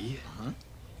 3,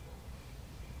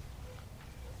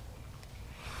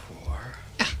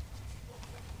 4,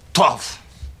 12,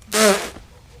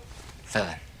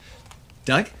 7.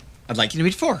 Doug, I'd like you to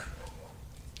meet 4.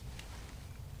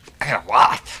 I got a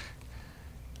wallet.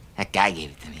 That guy gave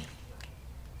it to me.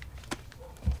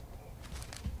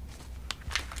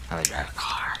 I drive a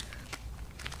car.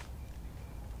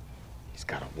 He's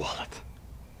got a wallet.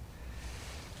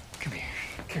 Come here.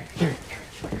 Come here.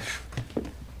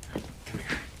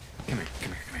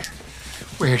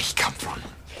 Where'd he come from?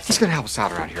 He's gonna help us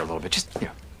out around here a little bit. Just, do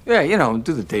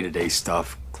the day-to-day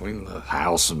stuff. Clean the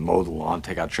house and mow the lawn,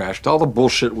 take out trash. All the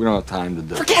bullshit we don't have time to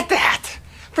do. Forget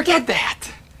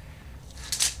that!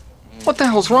 What the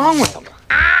hell's wrong with him?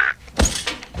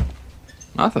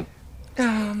 Nothing.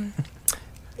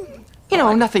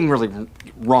 Nothing really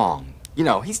wrong.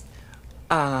 He's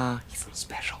a little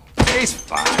special. He's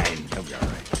fine. He'll be all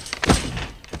right.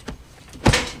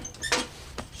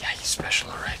 Yeah, he's special,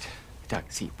 all right. Doug,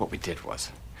 see, what we did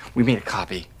was we made a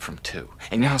copy from 2.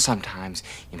 And you know how sometimes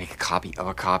you make a copy of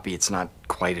a copy, it's not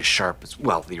quite as sharp as,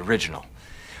 the original.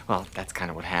 Well, that's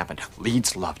kind of what happened.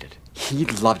 Leeds loved it. He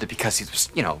loved it because he was,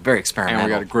 very experimental. And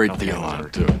we got a great deal on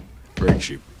it, too. Very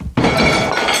cheap.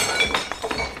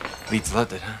 Leeds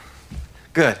loved it, huh?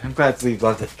 Good. I'm glad Leeds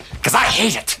loved it. Because I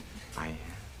hate it.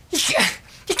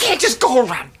 You can't just go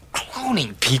around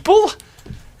cloning people.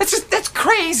 That's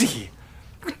crazy.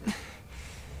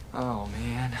 Oh,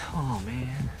 man.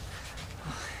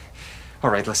 All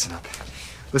right, listen up.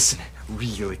 Listen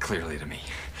really clearly to me.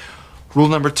 Rule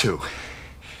number 2.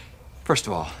 First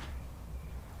of all,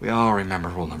 we all remember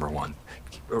rule number 1.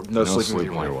 No sleeping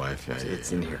with your wife. Yeah,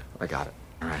 it's in here. I got it.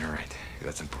 All right.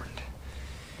 That's important.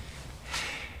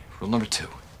 Rule number 2.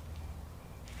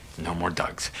 No more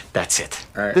Dougs. That's it.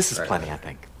 All right, this is plenty, I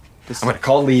think. I'm going to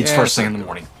call Leeds first thing in the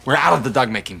morning. We're out of the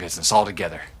Doug making business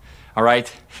altogether. All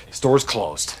right? Store's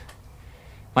closed.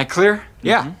 Am I clear?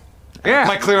 Yeah. Mm-hmm. Yeah. Am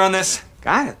I clear on this?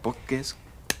 Got it. Book is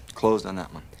closed on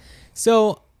that one.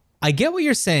 So I get what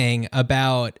you're saying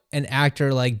about an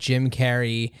actor like Jim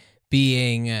Carrey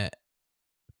being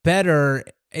better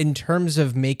in terms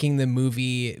of making the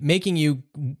movie, making you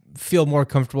feel more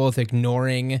comfortable with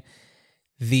ignoring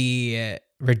the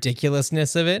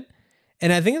ridiculousness of it.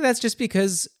 And I think that's just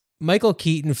because Michael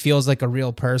Keaton feels like a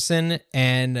real person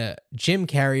and Jim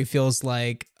Carrey feels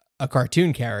like a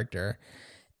cartoon character.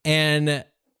 And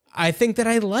I think that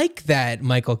I like that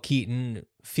Michael Keaton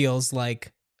feels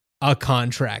like a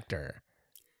contractor,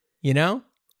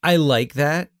 I like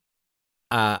that.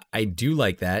 I do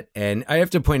like that. And I have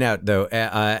to point out, though,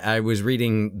 I was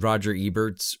reading Roger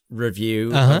Ebert's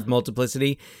review of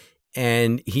Multiplicity,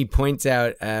 and he points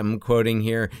out, I'm quoting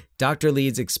here, Dr.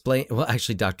 Leeds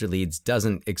Dr. Leeds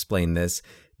doesn't explain this,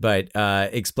 but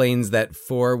explains that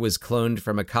 4 was cloned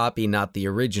from a copy, not the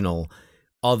original,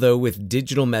 although with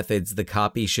digital methods, the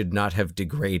copy should not have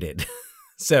degraded.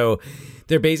 So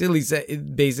they're basically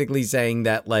saying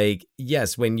that, like,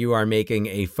 yes, when you are making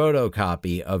a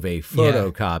photocopy of a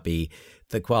photocopy,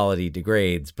 the quality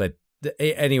degrades. But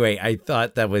anyway, I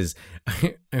thought that was,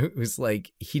 it was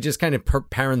like, he just kind of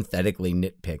parenthetically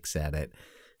nitpicks at it.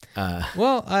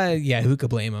 Who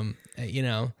could blame him?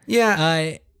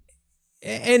 Yeah.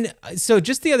 And so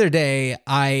just the other day,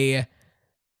 I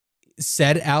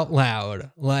said out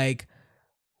loud, like,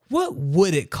 what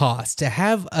would it cost to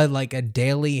have a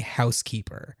daily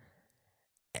housekeeper?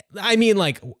 I mean,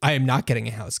 like, I am not getting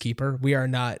a housekeeper. We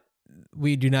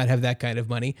do not have that kind of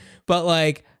money, but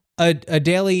like a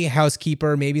daily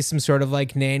housekeeper, maybe some sort of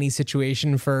like nanny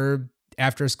situation for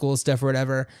after school stuff or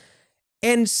whatever.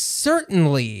 And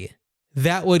certainly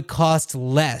that would cost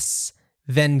less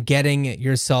than getting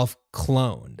yourself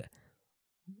cloned.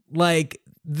 Like,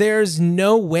 there's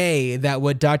no way that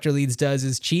what Dr. Leeds does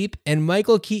is cheap, and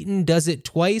Michael Keaton does it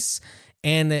twice,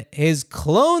 and his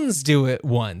clones do it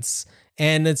once.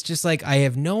 And it's just like, I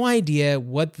have no idea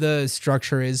what the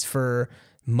structure is for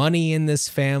money in this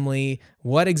family,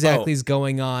 what exactly is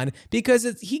going on,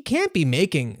 because he can't be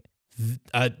making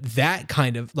that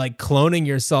kind of like cloning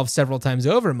yourself several times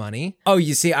over money. Oh,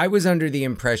 you see, I was under the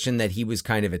impression that he was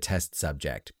kind of a test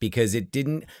subject, because I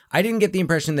didn't get the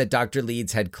impression that Dr.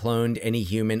 Leeds had cloned any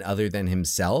human other than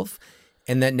himself,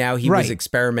 and that now he was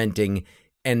experimenting.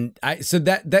 And that's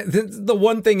the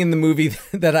one thing in the movie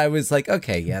that I was like,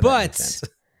 okay, yeah, that makes sense.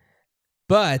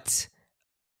 But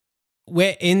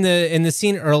in the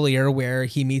scene earlier where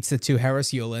he meets the 2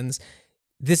 Harris Yulins,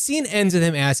 the scene ends with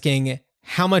him asking,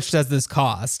 how much does this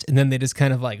cost? And then they just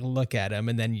kind of like look at him,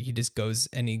 and then he just goes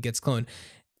and he gets cloned.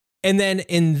 And then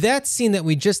in that scene that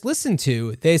we just listened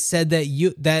to, they said that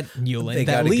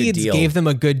Leeds gave them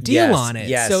a good deal on it.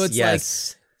 Yes, so it's like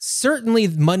certainly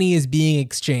money is being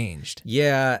exchanged.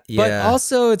 Yeah. But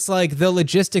also it's like the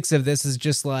logistics of this is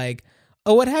just like,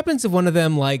 oh, what happens if one of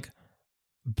them like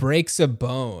breaks a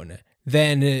bone?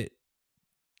 Then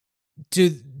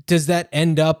does that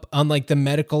end up on like the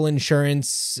medical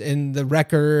insurance in the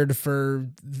record for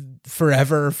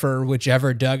forever for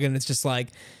whichever Doug? And it's just like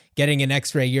getting an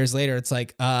x-ray years later. It's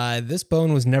like, this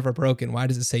bone was never broken. Why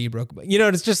does it say you broke a bone? You know,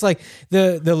 it's just like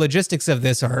the logistics of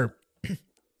this are,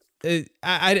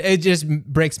 it just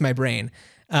breaks my brain.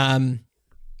 And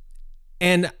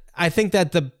I think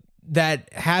that that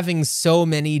having so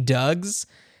many Dougs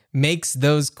makes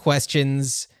those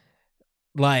questions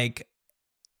like,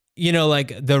 you know,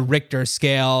 like the Richter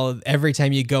scale, every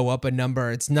time you go up a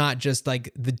number, it's not just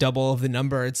like the double of the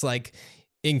number. It's like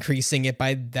increasing it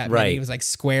by that many. It was like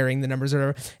squaring the numbers or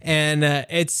whatever. And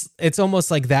it's almost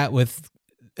like that with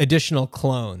additional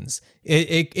clones.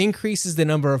 It increases the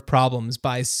number of problems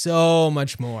by so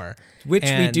much more. Which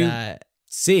we do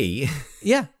see.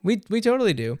 Yeah, we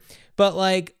totally do. But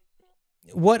like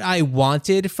what I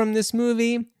wanted from this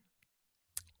movie,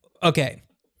 okay,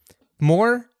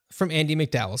 more from Andie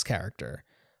MacDowell's character.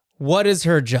 What is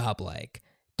her job like?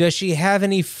 Does she have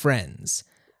any friends?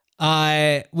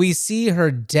 We see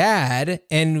her dad,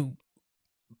 and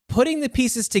putting the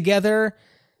pieces together,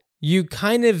 you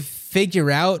kind of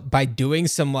figure out by doing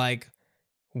some like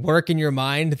work in your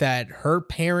mind that her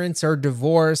parents are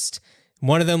divorced.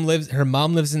 One of them her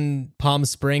mom lives in Palm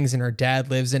Springs and her dad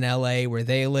lives in LA where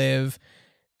they live,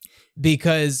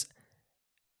 because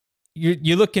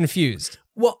you look confused.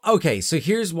 Well, okay, so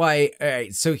here's why. All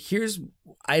right, so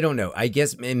I don't know. I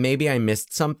guess maybe I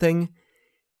missed something.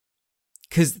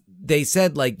 Because they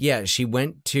said, like, yeah, she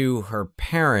went to her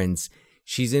parents.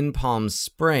 She's in Palm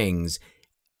Springs.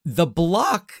 The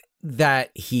block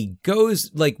that he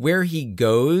goes, like, where he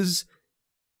goes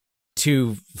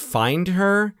to find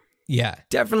her,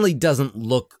 definitely doesn't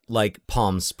look like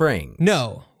Palm Springs.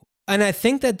 No. And I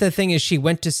think that the thing is she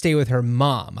went to stay with her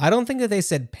mom. I don't think that they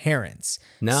said parents.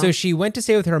 No. So she went to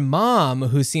stay with her mom,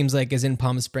 who seems like is in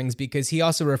Palm Springs, because he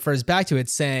also refers back to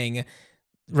it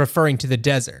referring to the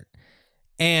desert.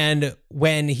 And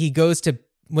when he goes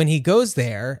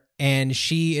there and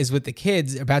she is with the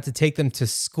kids about to take them to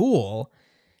school,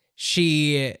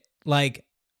 she like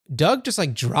Doug just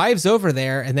like drives over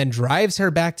there and then drives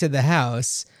her back to the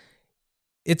house.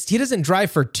 He doesn't drive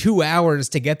for 2 hours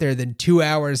to get there, then 2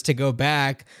 hours to go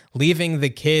back, leaving the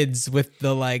kids with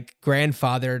the like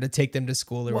grandfather to take them to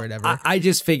school or whatever. I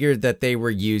just figured that they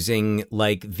were using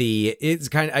like it's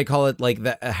kind of, I call it like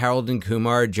the Harold and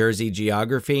Kumar Jersey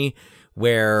geography,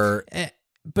 where.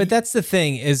 But that's the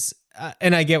thing is,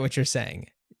 and I get what you're saying.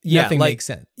 Nothing makes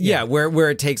sense. Yeah,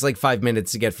 where it takes like 5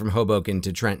 minutes to get from Hoboken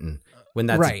to Trenton, when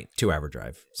that's a 2 hour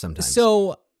drive sometimes.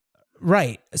 So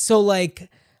like,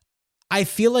 I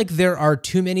feel like there are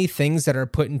too many things that are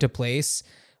put into place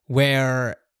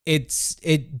where it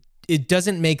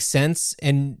doesn't make sense,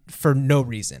 and for no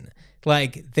reason.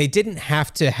 Like, they didn't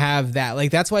have to have that.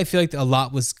 Like, that's why I feel like a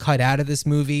lot was cut out of this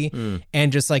movie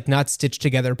and just like not stitched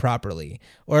together properly,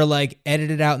 or like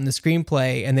edited out in the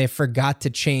screenplay and they forgot to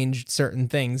change certain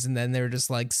things and then they were just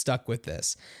like stuck with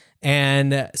this.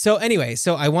 And so anyway,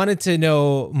 so I wanted to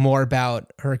know more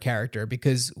about her character,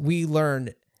 because we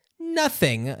learned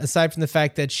nothing aside from the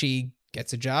fact that she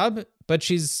gets a job, but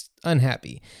she's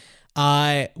unhappy.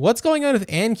 What's going on with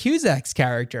Ann Cusack's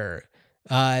character,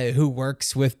 who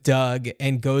works with Doug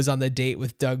and goes on the date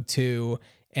with Doug too,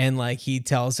 and like he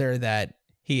tells her that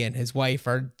he and his wife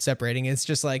are separating? It's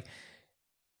just like,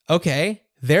 okay,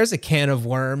 there's a can of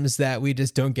worms that we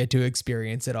just don't get to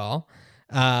experience at all.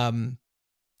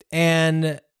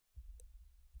 And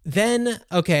then,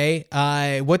 okay,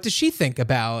 what does she think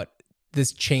about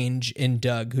this change in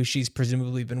Doug, who she's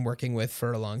presumably been working with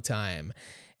for a long time?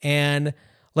 And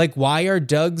like, why are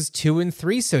Doug's 2 and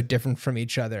 3 so different from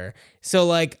each other? So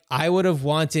like, I would have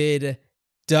wanted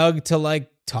Doug to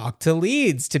like talk to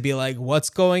Leeds to be like, what's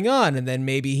going on? And then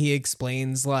maybe he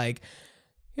explains like,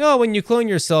 when you clone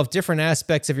yourself, different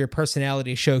aspects of your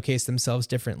personality showcase themselves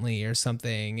differently or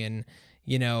something. And,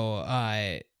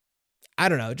 I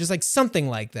don't know, just like something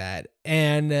like that.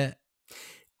 And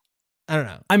I don't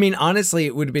know. I mean, honestly,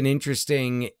 it would have been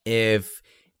interesting if,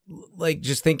 like,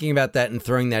 just thinking about that and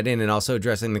throwing that in and also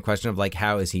addressing the question of, like,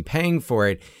 how is he paying for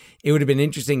it? It would have been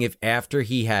interesting if after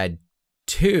he had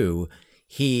 2,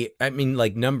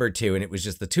 number 2, and it was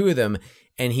just the 2 of them,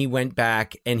 and he went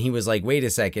back and he was like, wait a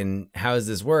second, how does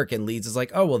this work? And Leeds is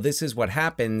like, oh, well, this is what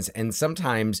happens. And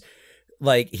sometimes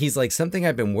like, he's like, something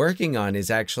I've been working on is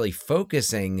actually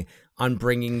focusing on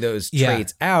bringing those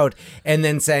traits out and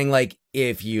then saying like,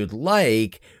 if you'd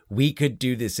like, we could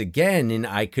do this again and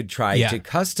I could try to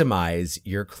customize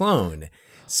your clone.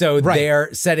 So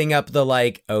they're setting up the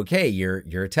like, okay,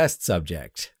 you're a test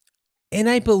subject. And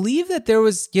I believe that there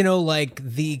was, you know, like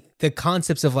the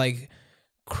concepts of like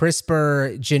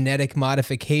CRISPR genetic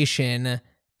modification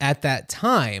at that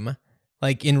time,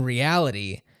 like in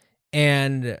reality.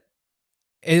 And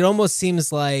it almost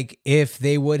seems like if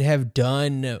they would have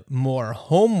done more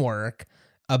homework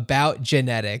about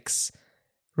genetics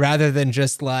rather than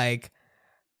just like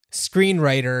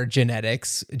screenwriter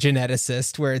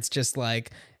geneticist, where it's just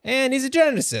like, and he's a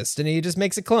geneticist and he just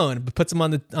makes a clone, puts him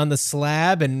on the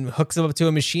slab and hooks him up to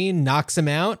a machine, knocks him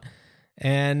out.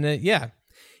 And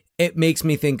It makes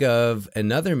me think of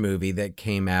another movie that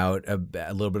came out a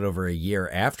little bit over a year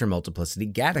after Multiplicity,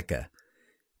 Gattaca,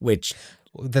 which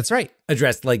that's right,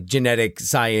 addressed like genetic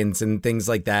science and things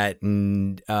like that.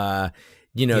 And,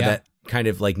 that kind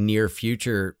of like near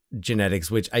future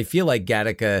genetics, which I feel like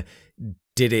Gattaca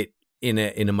did it in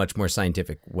a much more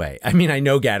scientific way. I mean, I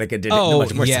know Gattaca did it in a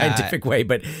much more scientific way,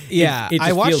 but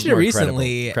I watched it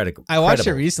recently. Credible. I watched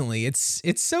it recently. It's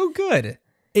so good.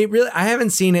 I haven't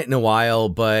seen it in a while,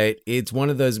 but it's one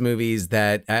of those movies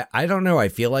that I don't know. I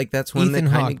feel like that's one Ethan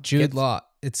that kind Hawke, of Jude Law.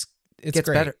 It's gets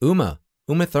great. better. Uma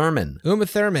Thurman.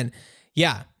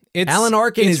 Yeah. Alan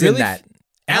Arkin is really, in that.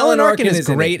 Alan Arkin is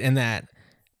great in that.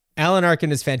 Alan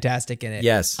Arkin is fantastic in it.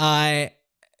 Yes.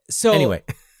 Anyway,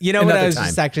 you know what I was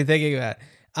just actually thinking about?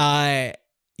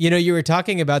 You were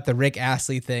talking about the Rick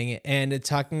Astley thing and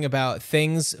talking about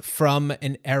things from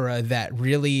an era that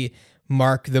really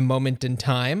mark the moment in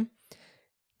time.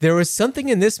 There was something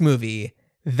in this movie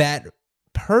that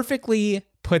perfectly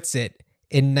puts it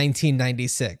in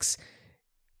 1996.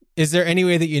 Is there any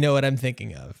way that you know what I'm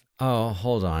thinking of? Oh,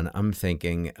 hold on. I'm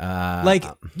thinking.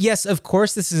 Yes, of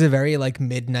course, this is a very like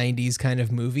mid 90s kind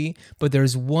of movie, but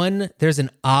there's an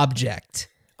object.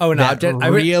 Oh, an object?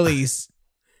 Really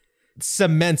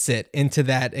cements it into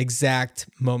that exact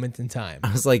moment in time.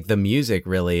 I was like, the music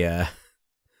really.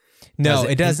 No,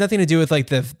 it has nothing to do with like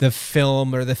the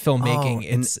film or the filmmaking. Oh,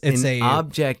 it's an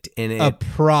object in it, a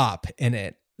prop in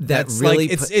it. That's really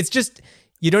like it's just.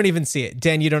 You don't even see it.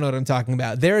 Dan, you don't know what I'm talking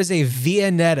about. There is a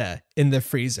Viennetta in the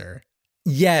freezer.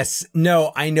 Yes.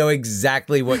 No, I know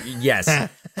exactly what. Yes.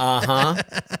 Uh-huh.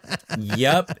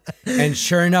 Yep. And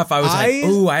sure enough, I was like,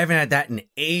 ooh, I haven't had that in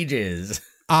ages.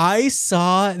 I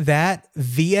saw that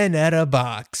Viennetta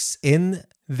box in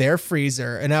their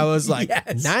freezer and I was like, yes.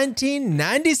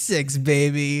 1996,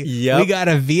 baby. Yep. We got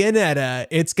a Viennetta.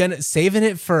 It's saving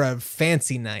it for a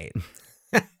fancy night.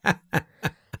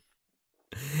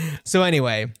 So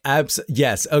anyway,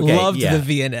 yes, okay, loved the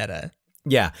Viennetta.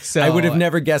 Yeah, so I would have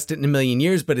never guessed it in a million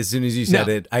years, but as soon as you said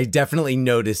it, I definitely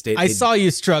noticed it. I saw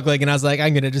you struggling, and I was like,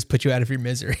 I'm gonna just put you out of your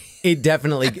misery. It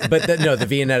definitely, but the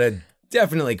Viennetta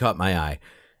definitely caught my eye.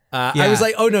 I was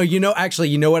like, oh no, actually,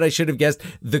 you know what I should have guessed?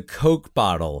 The Coke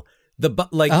bottle.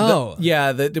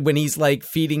 When he's like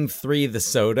feeding 3 the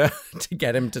soda to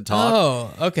get him to talk.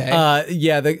 Oh, okay.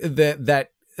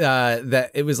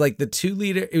 That it was like the 2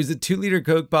 liter. It was a 2 liter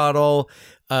Coke bottle,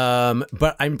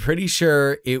 but I'm pretty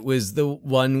sure it was the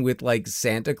one with like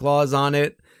Santa Claus on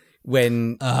it.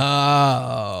 When they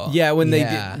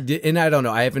did, and I don't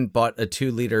know. I haven't bought a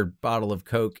 2 liter bottle of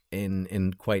Coke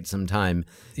in quite some time.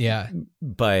 Yeah,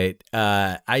 but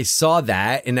I saw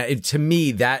that, and to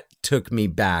me that took me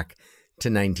back to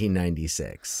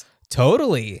 1996.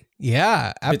 Totally.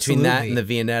 Yeah, absolutely. Between that and the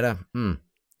Viennetta.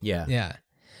 Yeah.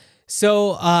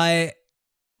 So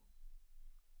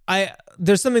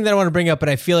there's something that I want to bring up, but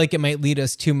I feel like it might lead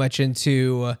us too much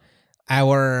into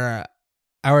our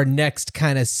next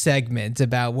kind of segment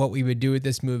about what we would do with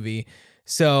this movie.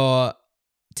 So,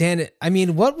 Dan, I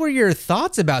mean, what were your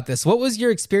thoughts about this? What was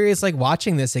your experience like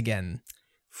watching this again?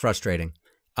 Frustrating.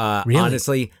 Really?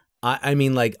 Honestly.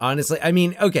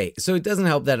 Okay, so it doesn't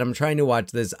help that I'm trying to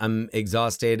watch this. I'm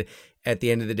exhausted at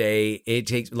the end of the day. It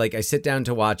takes, I sit down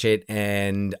to watch it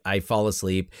and I fall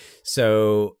asleep.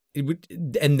 So,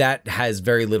 and that has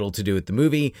very little to do with the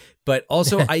movie. But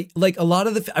also, I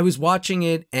was watching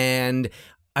it and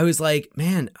I was like,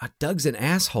 man, Doug's an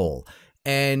asshole.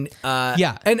 And,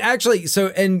 and actually,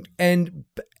 one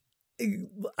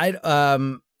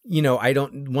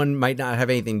might not have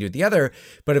anything to do with the other,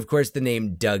 but of course the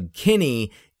name Doug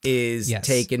Kinney is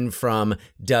taken from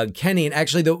Doug Kenny. And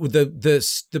actually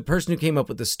the person who came up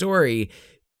with the story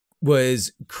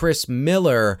was Chris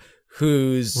Miller,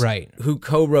 who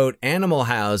co-wrote Animal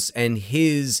House, and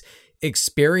his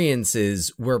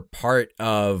experiences were part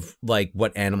of like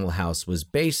what Animal House was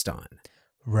based on.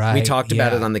 Right. We talked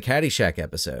about it on the Caddyshack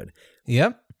episode.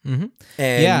 Yep. Mm-hmm.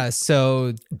 And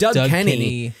so Doug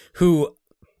Kenny, who,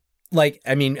 like,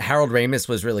 I mean, Harold Ramis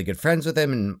was really good friends with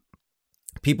him, and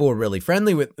people were really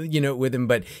friendly with him,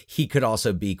 but he could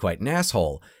also be quite an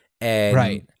asshole. And,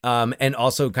 right. And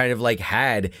also kind of like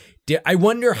I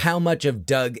wonder how much of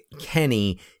Doug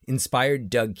Kenny inspired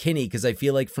Doug Kinney, because I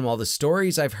feel like from all the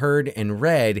stories I've heard and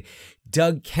read,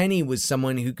 Doug Kenny was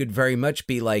someone who could very much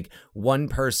be like one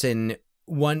person,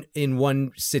 in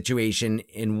one situation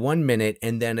in 1 minute,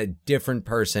 and then a different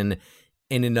person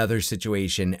in another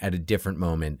situation at a different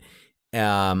moment.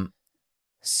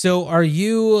 So are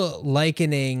you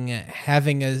likening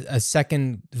having a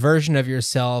second version of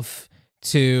yourself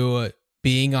to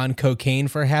being on cocaine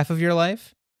for half of your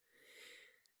life?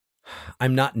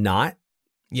 I'm not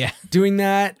yeah doing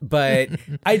that, but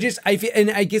I feel,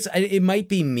 and I guess it might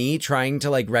be me trying to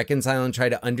like reconcile and try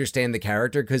to understand the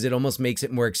character, because it almost makes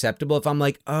it more acceptable if I'm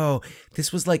like, oh,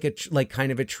 this was like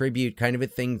kind of a tribute, kind of a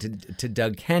thing to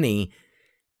Doug Kenny.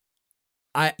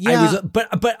 I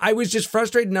was just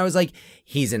frustrated, and I was like,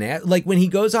 he's an ass. Like when he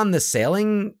goes on the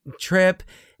sailing trip,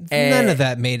 none of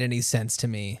that made any sense to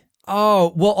me.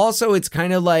 Oh, well, also it's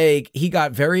kind of like he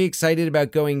got very excited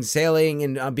about going sailing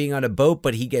and being on a boat,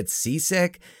 but he gets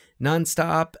seasick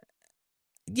nonstop.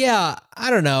 Yeah,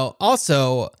 I don't know.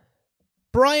 Also,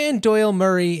 Brian Doyle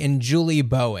Murray and Julie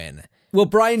Bowen. Well,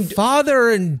 father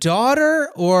and daughter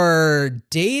or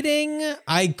dating?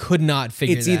 I could not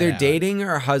figure it's that either out. Dating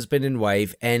or husband and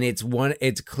wife, and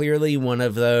it's clearly one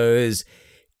of those,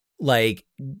 like,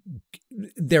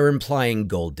 they're implying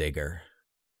gold digger.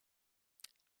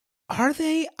 Are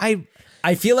they?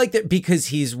 I feel like that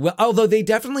because although they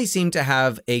definitely seem to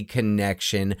have a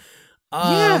connection.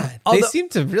 They seem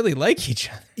to really like each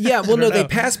other. Yeah, well, no, they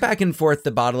pass back and forth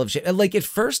the bottle of shit. Like at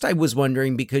first I was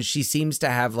wondering, because she seems to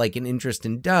have like an interest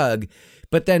in Doug,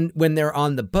 but then when they're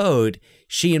on the boat,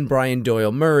 she and Brian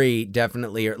Doyle Murray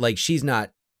definitely are like, she's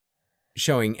not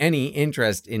showing any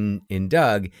interest in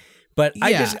Doug. But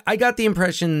yeah. I got the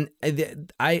impression,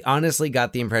 I honestly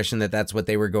got the impression that that's what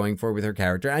they were going for with her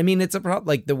character. I mean, it's a problem.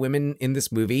 Like the women in this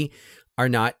movie are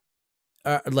not,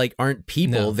 aren't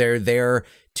people. No. They're there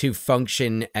to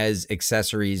function as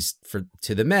accessories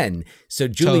to the men. So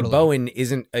Julie Bowen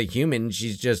isn't a human.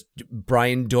 She's just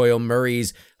Brian Doyle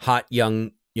Murray's hot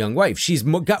young wife. She's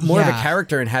got more of a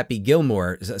character in Happy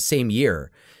Gilmore, same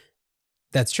year.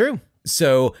 That's true.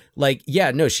 So, like, yeah,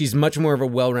 no, she's much more of a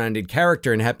well-rounded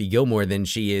character in Happy Gilmore than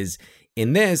she is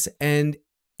in this. And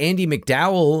Andie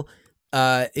MacDowell,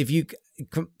 if you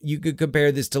could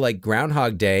compare this to like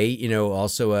Groundhog Day,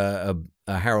 also a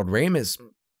Harold Ramis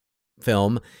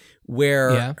film,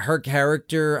 where her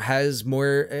character has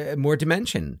more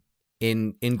dimension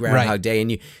in Groundhog Day,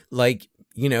 and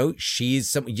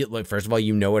she's first of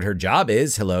all, what her job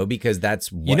is. Hello, because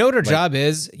that's what, what her job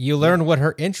is. You learn what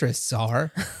her interests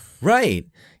are. Right.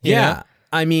 Yeah.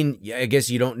 I mean, I guess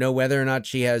you don't know whether or not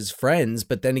she has friends,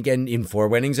 but then again, in 4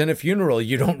 Weddings and a Funeral,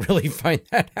 you don't really find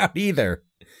that out either.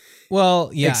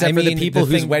 Well, yeah. Except for the people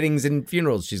whose weddings and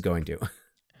funerals she's going to.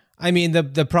 I mean,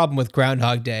 the problem with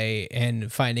Groundhog Day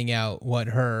and finding out what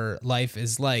her life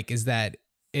is like is that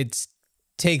it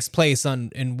takes place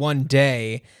in one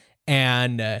day,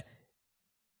 and,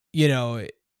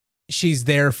 she's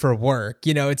there for work.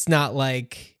 It's not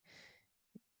like...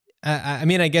 I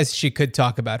mean, I guess she could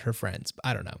talk about her friends.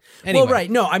 I don't know. Anyway. Well,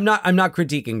 right. No, I'm not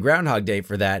critiquing Groundhog Day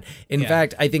for that. In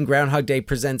fact, I think Groundhog Day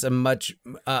presents a much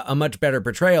better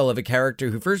portrayal of a character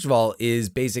who, first of all, is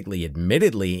basically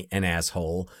admittedly an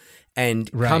asshole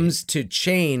and comes to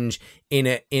change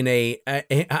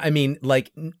I mean,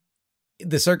 like,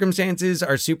 the circumstances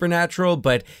are supernatural,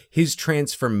 but his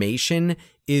transformation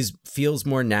feels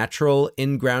more natural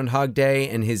in Groundhog Day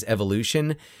and his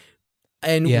evolution.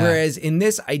 And whereas in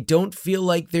this, I don't feel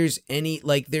like there's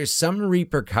there's some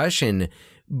repercussion,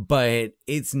 but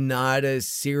it's not a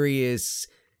serious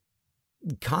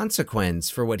consequence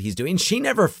for what he's doing. She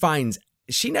never finds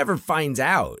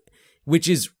out, which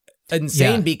is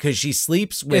insane because she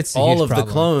sleeps with all of the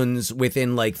clones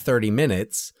within like 30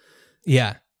 minutes.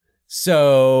 Yeah.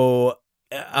 So,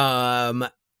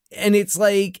 and it's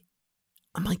like,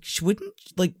 I'm like, she wouldn't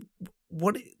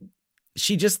what?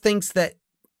 She just thinks that.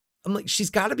 I'm like, she's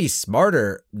got to be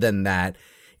smarter than that.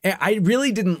 And I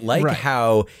really didn't like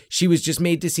how she was just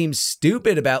made to seem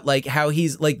stupid about like how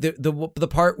he's like the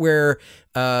part where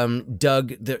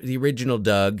Doug, the original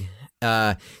Doug,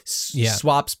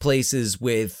 swaps places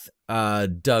with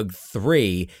Doug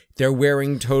 3, they're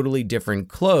wearing totally different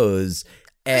clothes.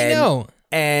 And, I know.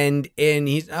 And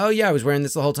he's, oh yeah, I was wearing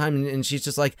this the whole time. And she's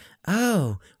just like,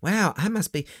 oh, wow, I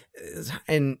must be.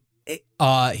 And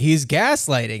he's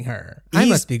gaslighting her. I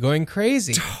must be going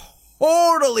crazy.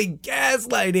 Totally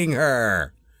gaslighting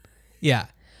her. Yeah.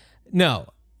 No,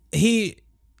 he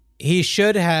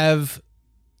should have,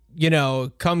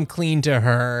 come clean to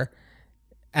her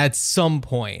at some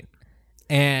point.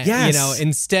 And, Yes.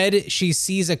 Instead she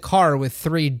sees a car with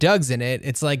 3 Dougs in it.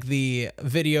 It's like the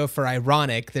video for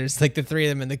Ironic. There's like the 3 of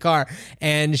them in the car.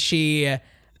 And she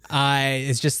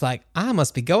is just like, I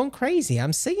must be going crazy.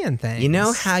 I'm seeing things. You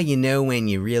know how you know when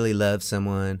you really love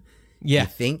someone? Yeah. You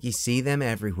think you see them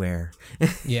everywhere.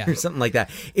 Yeah. Or something like that.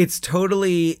 It's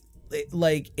totally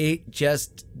like it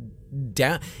just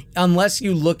down, unless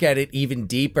you look at it even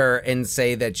deeper and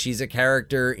say that she's a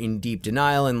character in deep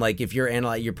denial, and like if you're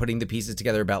putting the pieces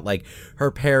together about like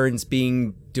her parents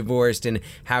being divorced and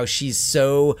how she's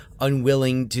so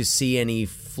unwilling to see any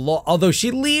flaw, although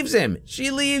she leaves him.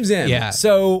 Yeah.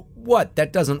 So what?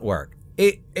 That doesn't work.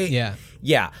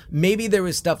 Yeah. Maybe there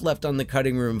was stuff left on the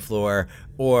cutting room floor,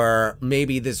 or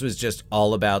maybe this was just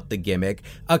all about the gimmick.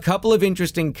 A couple of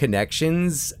interesting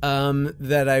connections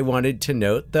that I wanted to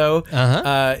note, though.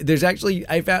 There's actually,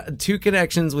 I found 2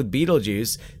 connections with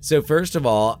Beetlejuice. So first of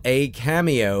all, a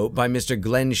cameo by Mr.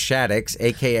 Glenn Shaddix,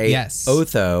 aka Yes.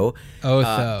 Otho,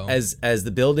 Otho. as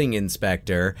the building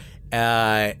inspector.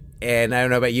 And I don't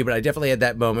know about you, but I definitely had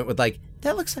that moment with like,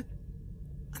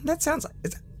 that sounds like,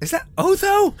 is that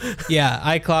Otho? Yeah,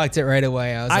 I clocked it right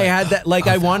away. I had that, like,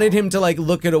 I wanted him to, like,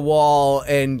 look at a wall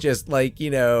and just, like,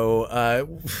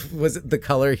 was it the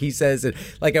color he says?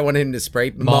 Like, I wanted him to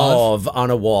spray mauve on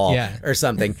a wall or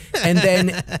something. And then,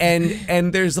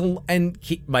 and there's,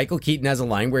 Michael Keaton has a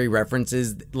line where he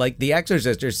references, like, The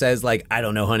Exorcist, or says, like, I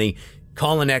don't know, honey,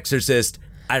 call an exorcist.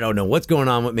 I don't know what's going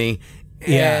on with me.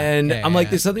 And I'm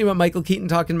like, there's something about Michael Keaton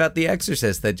talking about The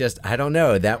Exorcist that just, I don't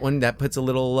know, that puts a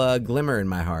little glimmer in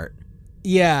my heart.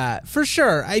 Yeah, for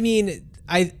sure. I mean,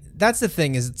 that's the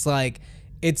thing, is it's like,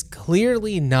 it's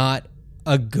clearly not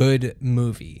a good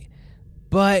movie,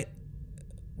 but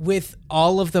with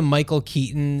all of the Michael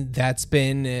Keaton that's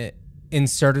been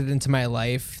inserted into my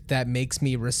life, that makes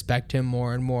me respect him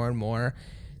more and more and more.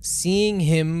 Seeing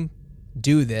him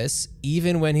do this,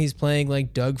 even when he's playing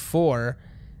like Doug 4,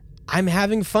 I'm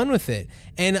having fun with it.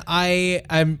 And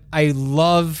I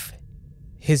love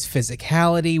his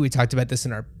physicality. We talked about this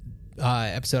in our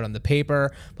episode on The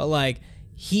Paper, but like,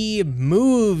 he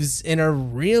moves in a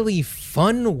really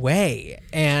fun way,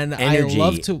 and Energy.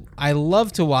 I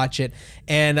love to watch it.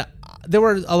 And there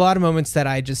were a lot of moments that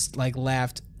I just like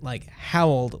laughed, like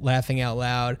howled laughing out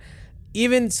loud.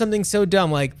 Even something so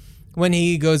dumb like when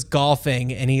he goes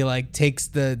golfing and he like takes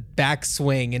the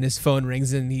backswing and his phone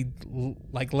rings and he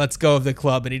like lets go of the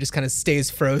club and he just kind of stays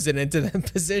frozen into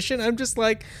that position. I'm just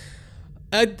like,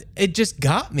 it just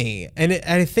got me. And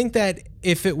I think that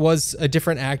if it was a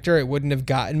different actor, it wouldn't have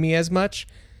gotten me as much.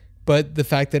 But the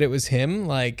fact that it was him,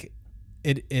 like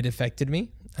it affected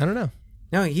me. I don't know.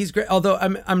 No, he's great. Although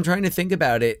I'm trying to think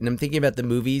about it, and I'm thinking about the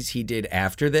movies he did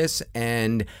after this,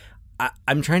 and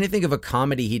I'm trying to think of a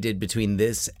comedy he did between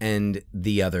this and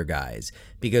The Other Guys,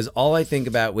 because all I think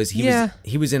about was he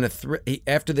was in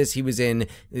after this he was in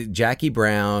Jackie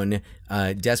Brown,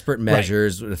 Desperate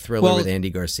Measures, a thriller with Andy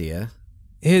Garcia.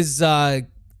 And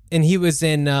he was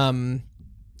in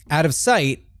Out of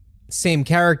Sight, same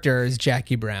character as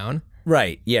Jackie Brown.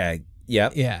 Right. Yeah.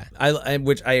 Yep. Yeah.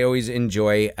 Which I always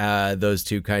enjoy, those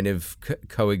two kind of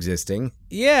coexisting.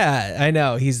 Yeah, I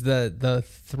know. He's the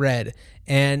thread.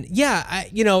 And yeah,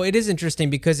 it is interesting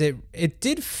because it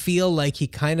did feel like he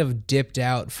kind of dipped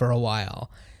out for a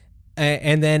while.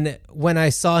 And then when I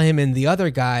saw him in The Other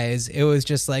Guys, it was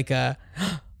just like a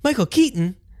Michael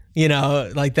Keaton,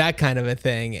 like that kind of a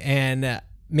thing. And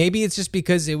maybe it's just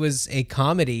because it was a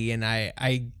comedy and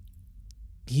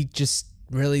he just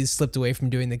really slipped away from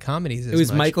doing the comedies as It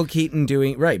was much. Michael Keaton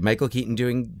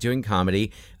doing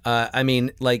comedy. I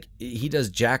mean, like, he does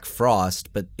Jack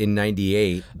Frost, but in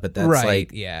 98, but that's right,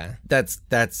 like, yeah, that's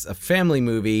a family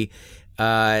movie.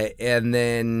 And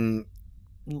then,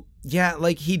 yeah,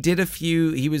 like he did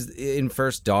he was in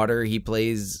First Daughter, he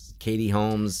plays Katie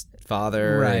Holmes'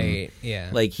 father. right, yeah.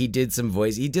 Like he did some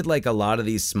voice. He did like a lot of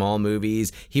these small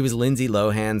movies. He was Lindsay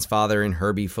Lohan's father in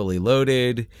Herbie Fully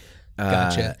Loaded.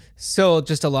 Gotcha. So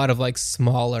just a lot of like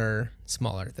smaller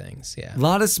things. Yeah. A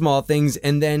lot of small things.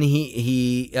 And then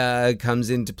he comes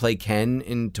in to play Ken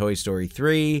in Toy Story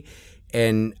 3.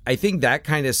 And I think that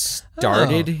kind of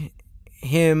started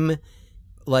him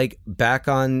like back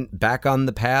on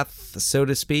the path, so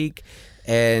to speak.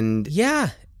 and Yeah.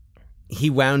 he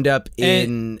wound up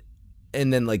in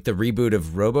and then like the remake of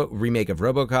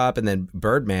RoboCop, and then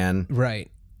Birdman. Right.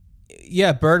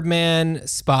 Yeah, Birdman,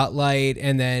 Spotlight,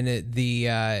 and then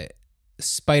the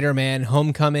Spider-Man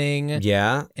Homecoming.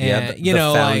 Yeah. And, The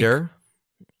Founder.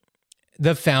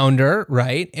 The Founder,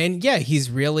 right? And yeah, he's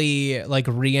really like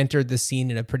re-entered the scene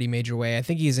in a pretty major way. I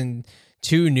think he's in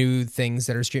 2 new things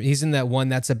that are streamed. He's in that one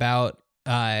that's about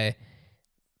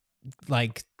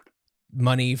like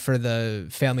money for the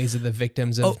families of the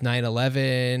victims of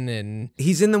 9/11, and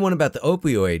He's in the one about the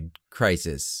opioid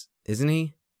crisis, isn't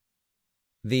he?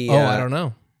 I don't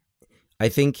know. I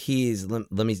think he's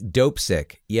Dope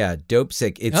Sick. Yeah, Dope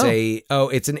Sick. It's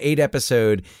it's an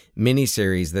 8-episode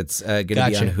miniseries that's going to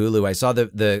be on Hulu. I saw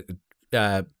the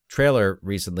trailer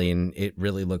recently, and it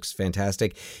really looks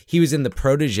fantastic. He was in The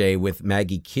Protege with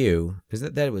Maggie Q. Is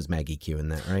that was Maggie Q in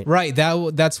that, right? Right.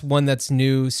 That's one that's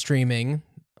new streaming.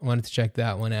 I wanted to check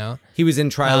that one out. He was in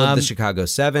Trial of the Chicago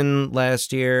 7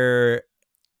 last year.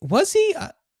 Was he?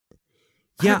 I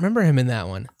don't remember him in that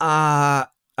one.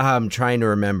 I'm trying to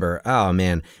remember. Oh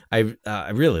man, I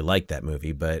really liked that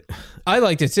movie, but I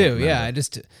liked it too. Yeah,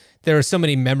 there were so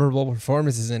many memorable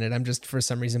performances in it. I'm just for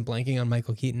some reason blanking on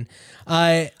Michael Keaton.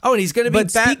 And he's going to be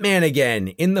Batman again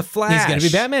in The Flash. He's going to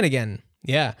be Batman again.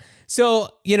 Yeah. So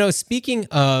speaking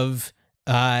of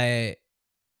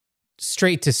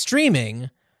straight to streaming,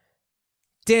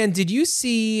 Dan, did you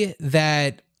see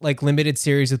that like limited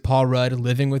series with Paul Rudd,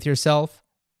 Living with Yourself?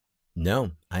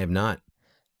 No, I have not.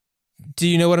 Do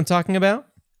you know what I'm talking about?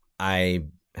 I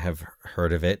have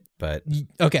heard of it, but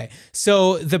okay.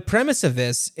 So the premise of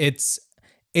this, it's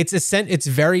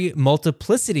very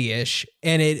multiplicity-ish,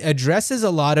 and it addresses a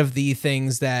lot of the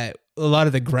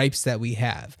gripes that we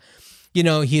have.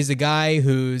 He's a guy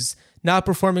who's not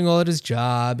performing well at his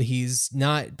job. He's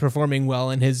not performing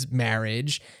well in his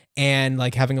marriage, and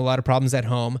like having a lot of problems at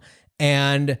home.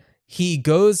 And he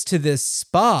goes to this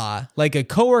spa, like a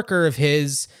coworker of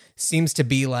his seems to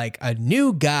be like a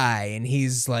new guy, and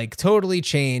he's like totally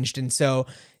changed. And so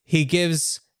he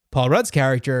gives Paul Rudd's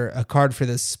character a card for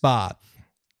this spa,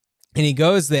 and he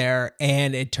goes there,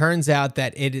 and it turns out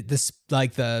that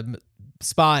the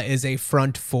spa is a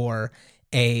front for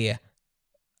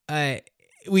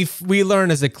we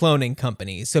learn as a cloning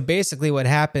company. So basically what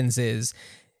happens is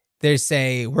they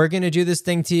say, we're going to do this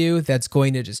thing to you that's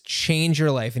going to just change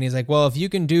your life. And he's like, well, if you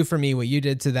can do for me what you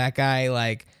did to that guy,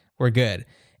 like, we're good.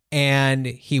 And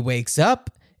he wakes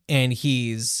up, and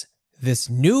he's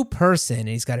this new person, and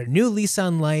he's got a new lease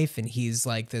on life, and he's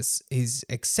like this, he's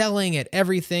excelling at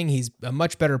everything. He's a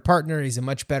much better partner. He's a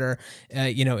much better,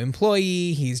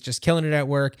 employee. He's just killing it at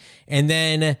work. And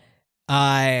then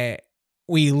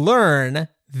we learn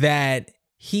that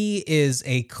he is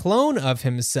a clone of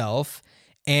himself,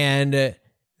 and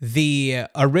the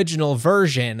original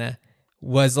version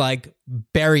was like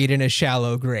buried in a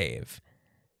shallow grave.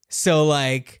 So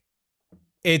like,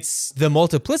 it's the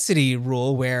multiplicity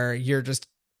rule where you're just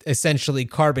essentially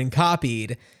carbon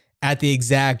copied at the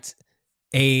exact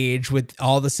age with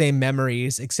all the same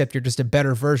memories, except you're just a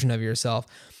better version of yourself.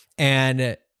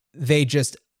 And they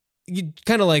just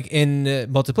kind of like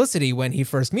in Multiplicity, when he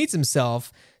first meets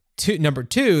himself, number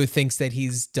 2 thinks that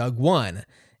he's Doug 1,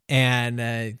 and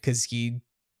because he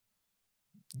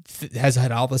has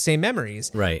had all the same memories.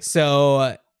 Right.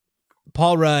 So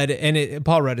Paul Rudd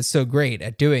is so great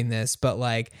at doing this, but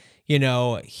like,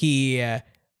 he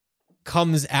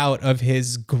comes out of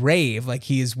his grave, like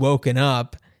he's woken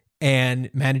up and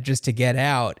manages to get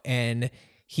out, and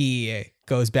he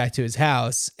goes back to his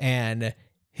house, and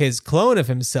his clone of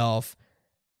himself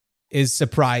is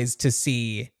surprised to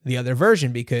see the other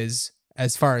version, because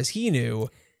as far as he knew,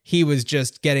 he was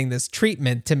just getting this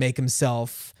treatment to make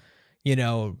himself,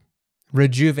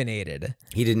 rejuvenated.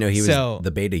 He didn't know he was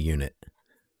the beta unit.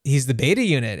 He's the beta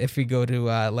unit, if we go to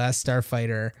Last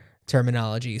Starfighter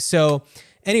terminology. So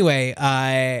anyway,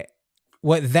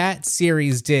 what that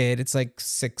series did, it's like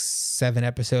 6-7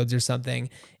 episodes or something,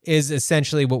 is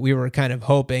essentially what we were kind of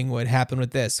hoping would happen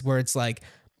with this, where it's like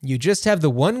you just have the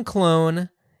one clone,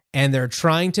 and they're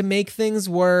trying to make things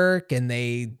work, and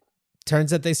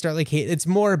turns out they start like hate. It's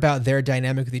more about their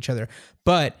dynamic with each other,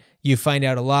 but you find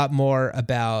out a lot more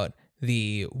about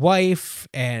the wife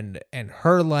and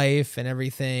her life and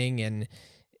everything, and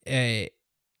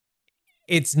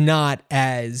it's not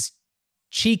as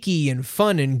cheeky and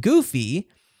fun and goofy.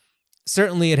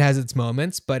 Certainly it has its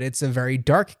moments, but it's a very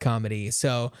dark comedy.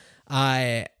 So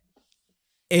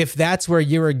if that's where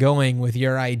you were going with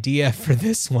your idea for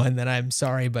this one, then I'm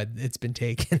sorry, but it's been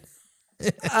taken.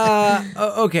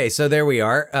 Okay, so there we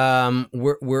are.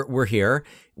 We're here.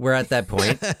 We're at that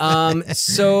point.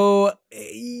 So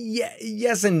yeah,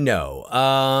 yes and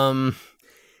no.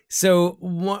 So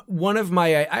one of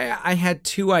my I had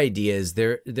two ideas.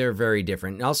 They're very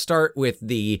different. And I'll start with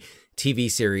the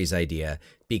TV series idea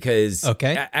because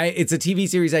it's a TV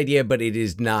series idea, but it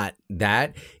is not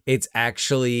that. It's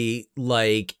actually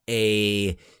like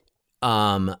a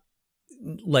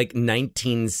like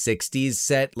 1960s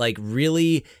set, like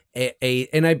really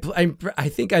and I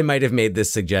think I might have made this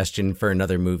suggestion for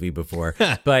another movie before,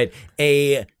 but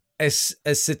a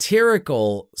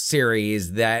satirical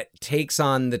series that takes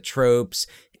on the tropes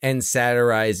and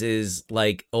satirizes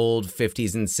like old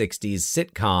 50s and 60s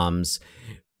sitcoms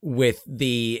with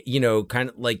the, you know, kind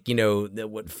of like, you know,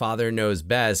 what Father Knows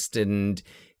Best and,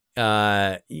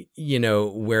 you know,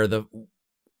 where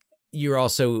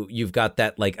you've got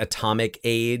that like atomic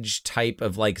age type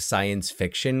of like science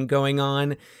fiction going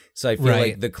on. So I feel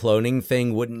like the cloning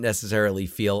thing wouldn't necessarily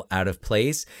feel out of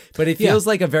place, but it feels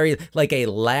like a very like a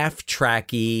laugh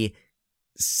tracky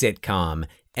sitcom.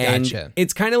 And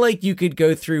it's kind of like you could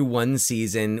go through one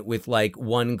season with like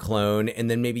one clone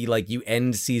and then maybe like you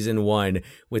end season one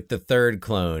with the third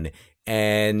clone.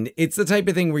 And it's the type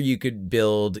of thing where you could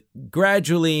build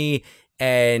gradually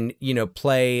and, you know,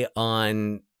 play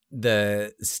on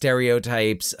the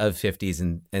stereotypes of 50s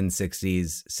and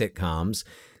 60s sitcoms.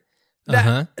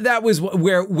 That was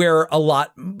where a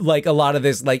lot of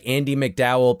this, like Andy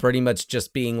McDowell pretty much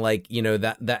just being like, you know,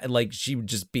 that like she would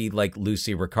just be like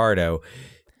Lucy Ricardo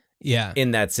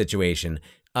in that situation.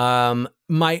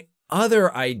 My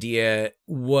other idea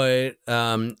would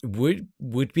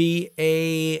be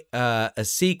a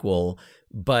sequel,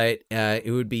 but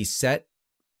it would be set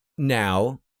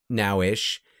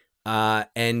nowish,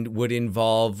 and would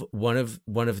involve one of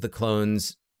the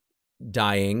clones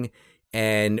dying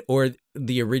or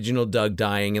the original Doug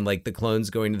dying and like the clones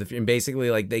going to and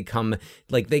basically like they come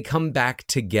back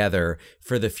together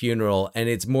for the funeral, and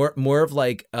it's more of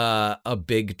like a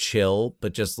Big Chill,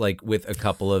 but just like with a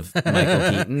couple of Michael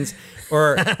Keatons.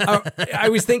 Or I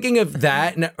was thinking of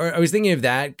that,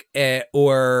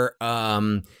 or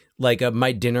like a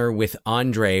My Dinner with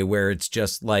Andre, where it's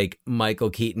just like Michael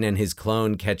Keaton and his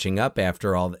clone catching up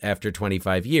after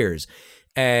 25 years.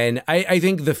 And I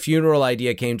think the funeral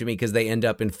idea came to me because they end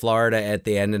up in Florida at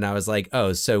the end, and I was like,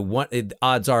 oh, so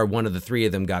odds are one of the three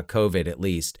of them got COVID at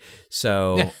least.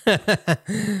 So,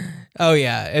 oh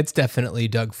yeah, it's definitely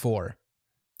Doug 4.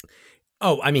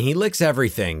 Oh, I mean, he licks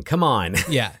everything. Come on.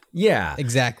 Yeah, yeah,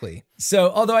 exactly. So,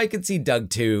 although I could see Doug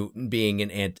 2 being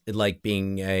an anti-mask,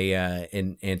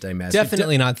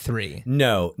 definitely not 3.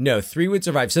 No, 3 would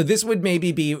survive. So this would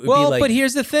maybe be but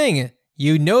here's the thing: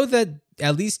 you know that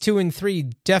at least 2 and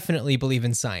 3 definitely believe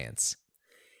in science.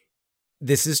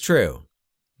 This is true.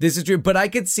 But I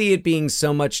could see it being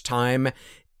so much time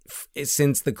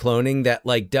since the cloning that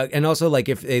like Doug, and also like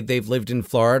if they've lived in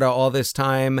Florida all this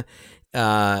time,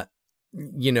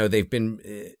 you know, they've been,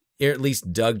 or at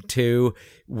least Doug 2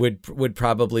 would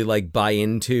probably like buy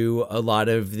into a lot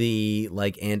of the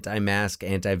like anti-mask,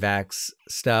 anti-vax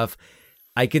stuff.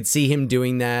 I could see him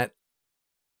doing that.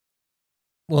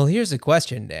 Well, here's a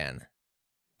question, Dan.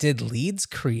 Did Leeds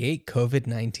create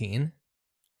COVID-19?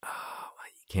 Oh,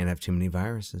 you can't have too many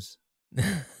viruses.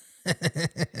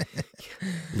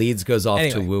 Leeds goes off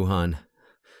to Wuhan.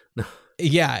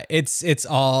 Yeah, it's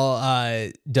all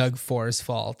Doug 4's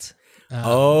fault.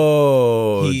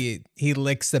 He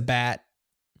licks the bat.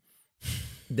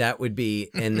 That would be,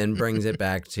 and then brings it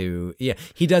back to,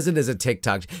 he does it as a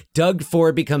TikTok. Doug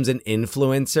 4 becomes an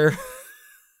influencer.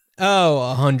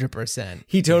 Oh, 100%.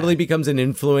 He totally becomes an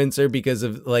influencer because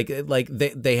of like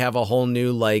they have a whole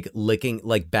new like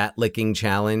bat licking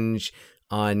challenge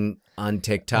on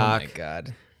TikTok. Oh my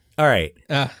God. All right.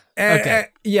 Okay.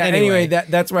 Anyway,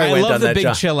 that's where I went on that.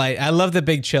 I love the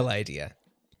Big Chill idea.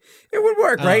 It would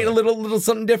work, right? A little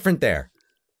something different there.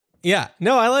 Yeah,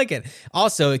 no, I like it.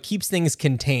 Also, it keeps things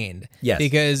contained. Yes.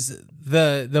 Because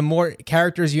the more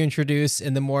characters you introduce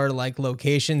and the more like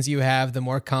locations you have, the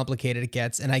more complicated it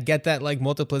gets. And I get that like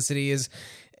multiplicity is,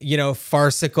 you know,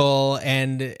 farcical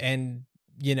and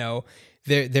you know,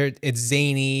 it's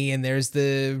zany, and there's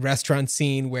the restaurant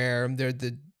scene where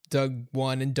the Doug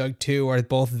 1 and Doug 2 are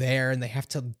both there and they have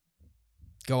to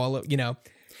go all, you know,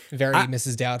 very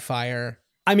Mrs. Doubtfire.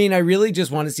 I mean, I really just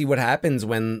want to see what happens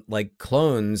when like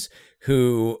clones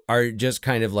who are just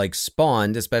kind of like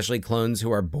spawned, especially clones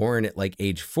who are born at like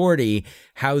age 40,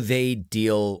 how they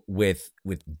deal with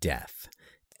death.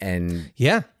 And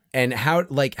and how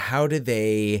do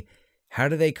they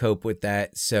cope with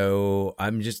that? So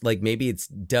I'm just like, maybe it's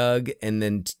Doug and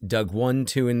then Doug 1,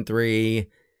 2, and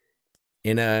 3,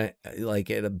 in a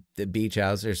the beach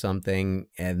house or something,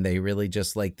 and they really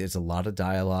just like there's a lot of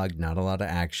dialogue, not a lot of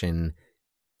action.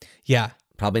 Yeah.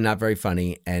 Probably not very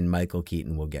funny, and Michael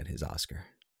Keaton will get his Oscar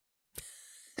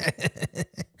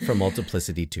for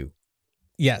Multiplicity 2.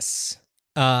 Yes.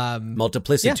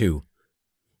 Multiplicity 2.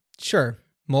 Sure.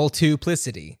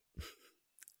 Multiplicity.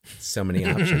 So many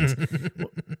options.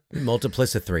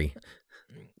 Multiplicity 3.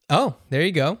 Oh, there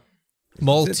you go.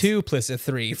 Multiplicity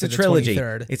 3 It's for a the trilogy.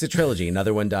 23rd. It's a trilogy.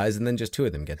 Another one dies, and then just two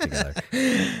of them get together.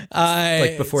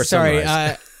 Like before sorry,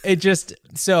 sunrise. it just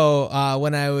so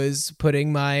when I was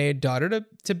putting my daughter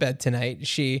to bed tonight,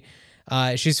 she's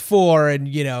 4, and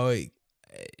you know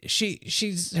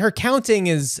she's her counting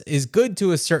is good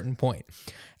to a certain point.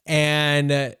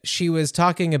 And she was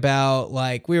talking about,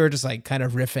 like, we were just like kind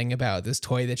of riffing about this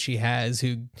toy that she has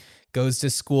who goes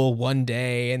to school one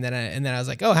day, and then I was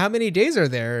like, oh, how many days are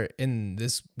there in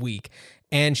this week?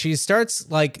 And she starts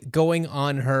like going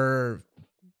on her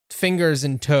fingers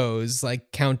and toes,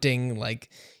 like counting, like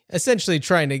essentially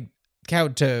trying to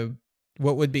count to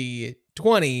what would be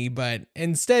 20, but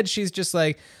instead she's just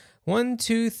like 1,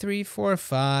 2, 3, 4,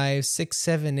 5, 6,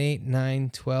 7, 8, 9,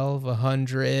 12,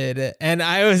 100. And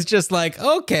I was just like,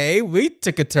 okay, we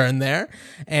took a turn there.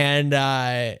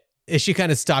 And she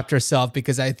kind of stopped herself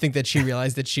because I think that she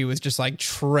realized that she was just like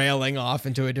trailing off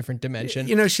into a different dimension.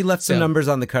 You know, she left some numbers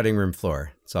on the cutting room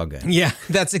floor. It's all good. Yeah,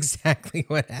 that's exactly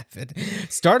what happened.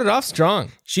 Started off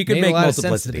strong. She could Made make a lot of sense at the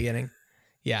Multiplicity. beginning.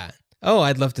 Yeah. Oh,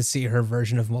 I'd love to see her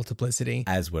version of Multiplicity.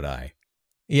 As would I.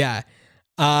 Yeah.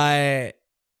 I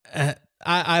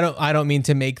don't mean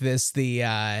to make this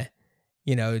the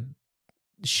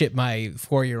shit my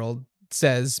 4-year-old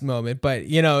says moment, but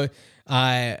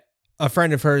a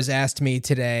friend of hers asked me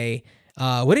today,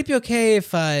 would it be okay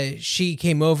if she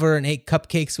came over and ate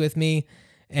cupcakes with me?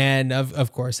 And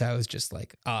of course I was just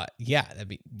like, yeah, that'd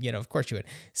be, of course you would.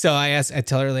 So I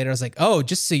tell her later, I was like, oh,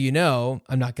 just so you know,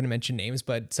 I'm not going to mention names,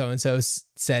 but so-and-so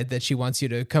said that she wants you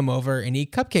to come over and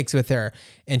eat cupcakes with her.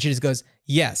 And she just goes,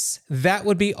 yes, that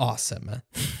would be awesome.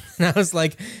 And I was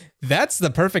like, that's the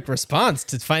perfect response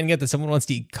to finding out that someone wants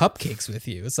to eat cupcakes with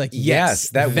you. It's like, yes,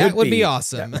 that would be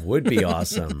awesome. That would be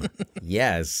awesome.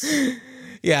 Yes.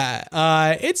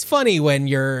 Yeah. It's funny when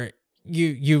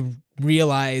you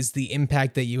realize the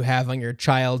impact that you have on your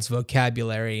child's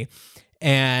vocabulary,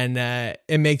 and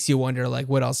it makes you wonder, like,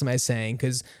 what else am I saying?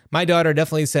 Because my daughter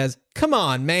definitely says, come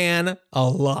on, man, a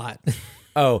lot.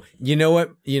 Oh, you know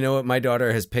what my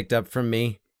daughter has picked up from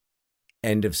me?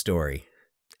 End of story.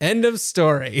 End of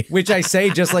story. Which I say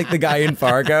just like the guy in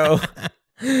Fargo.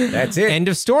 That's it. End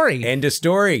of story. End of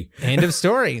story. End of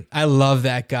story. I love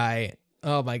that guy.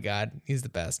 Oh my God. He's the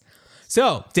best.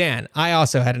 So, Dan, I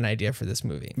also had an idea for this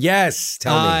movie. Yes,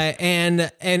 tell me.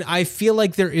 And I feel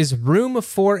like there is room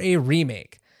for a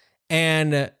remake.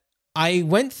 And I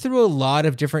went through a lot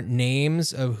of different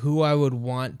names of who I would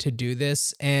want to do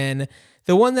this. And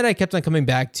the one that I kept on coming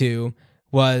back to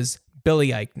was Billy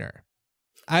Eichner.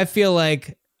 I feel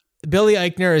like Billy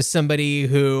Eichner is somebody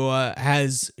who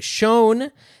has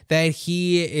shown that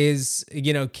he is,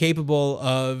 capable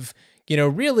of,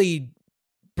 really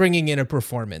bringing in a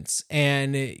performance,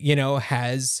 and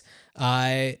has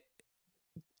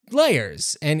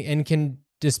layers and can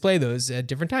display those at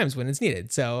different times when it's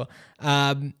needed. So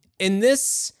in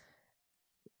this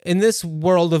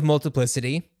world of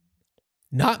Multiplicity,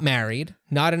 not married,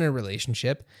 not in a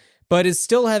relationship, but is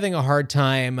still having a hard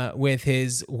time with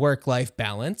his work-life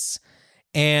balance,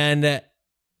 and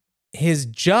his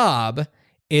job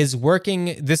is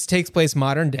working. This takes place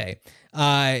modern day.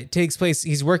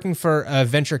 He's working for a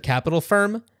venture capital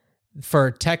firm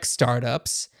for tech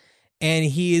startups, and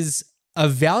he's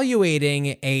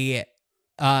evaluating a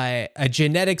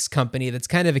genetics company that's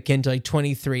kind of akin to like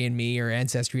 23andMe or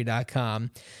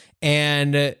Ancestry.com.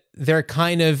 And they're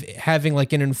kind of having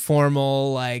like an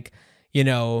informal,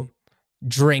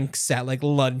 drinks at like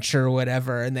lunch or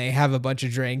whatever. And they have a bunch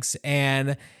of drinks,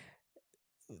 and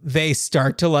they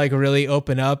start to like really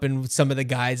open up, and some of the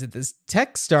guys at this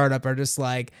tech startup are just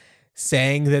like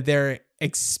saying that they're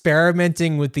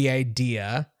experimenting with the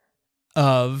idea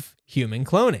of human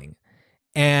cloning,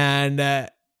 and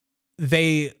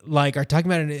they like are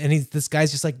talking about it, and this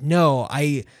guy's just like, no,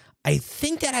 I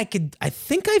think that I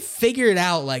figured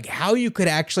out like how you could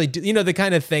actually do, the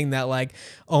kind of thing that like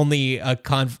only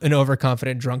an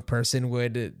overconfident drunk person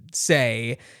would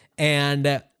say.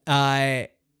 And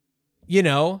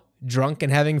drunk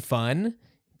and having fun,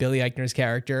 Billy Eichner's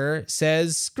character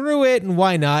says, screw it, and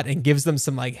why not? And gives them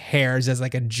some like hairs as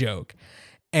like a joke.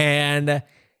 And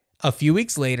a few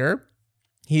weeks later,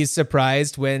 he's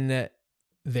surprised when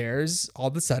there's all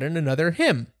of a sudden another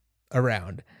him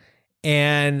around.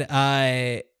 And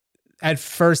at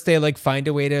first they like find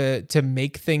a way to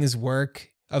make things work,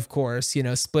 of course, you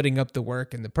know, splitting up the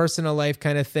work and the personal life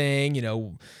kind of thing. You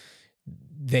know,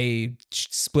 they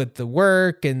split the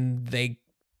work and they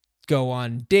go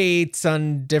on dates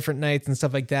on different nights and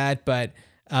stuff like that. But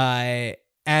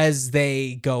as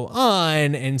they go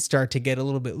on and start to get a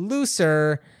little bit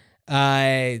looser,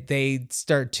 they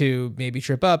start to maybe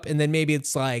trip up. And then maybe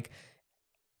it's like,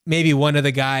 maybe one of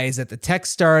the guys at the tech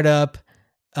startup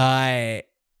made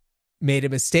a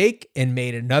mistake and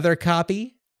made another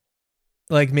copy,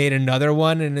 like made another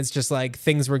one. And it's just like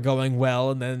things were going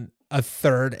well. And then a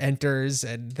third enters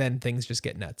and then things just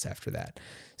get nuts after that.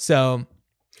 So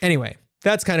anyway,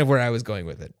 that's kind of where I was going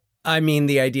with it. I mean,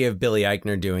 the idea of Billy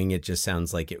Eichner doing it just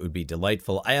sounds like it would be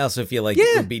delightful. I also feel like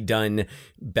it would be done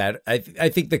better. I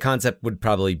think the concept would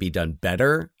probably be done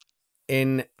better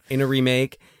in a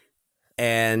remake.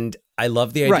 And I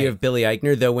love the idea of Billy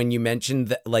Eichner, though. When you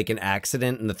mentioned like an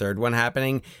accident in the third one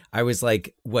happening, I was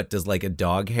like, what does like a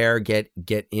dog hair get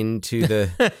into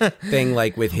the thing,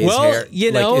 like with his hair?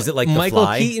 You know, like, is it like Michael the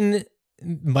fly?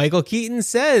 Michael Keaton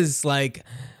says, like,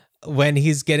 when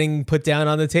he's getting put down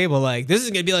on the table, like, this is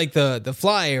gonna be like the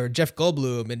Fly or Jeff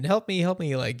Goldblum, and help me,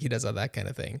 like he does all that kind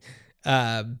of thing.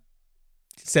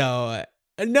 So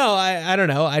no, I don't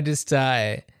know. I just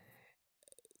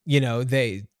you know,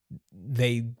 they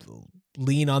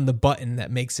lean on the button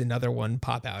that makes another one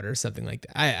pop out or something like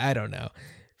that. I don't know.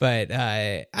 But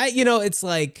you know, it's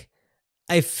like,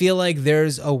 I feel like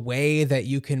there's a way that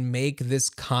you can make this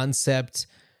concept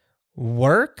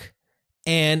work.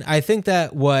 And I think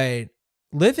that what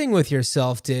Living With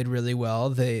Yourself did really well,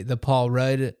 the Paul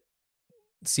Rudd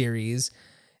series,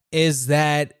 is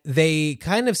that they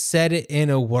kind of set it in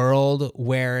a world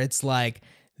where it's like,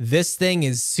 this thing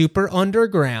is super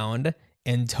underground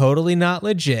and totally not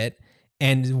legit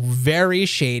and very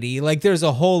shady. Like, there's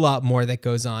a whole lot more that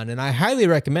goes on. And I highly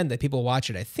recommend that people watch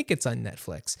it. I think it's on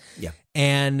Netflix. Yeah.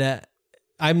 And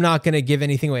I'm not going to give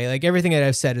anything away. Like, everything that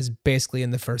I've said is basically in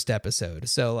the first episode.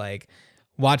 So, like,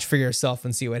 watch for yourself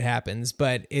and see what happens.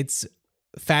 But it's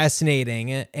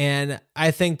fascinating. And I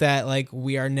think that, like,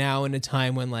 we are now in a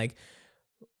time when, like,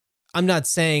 I'm not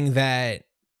saying that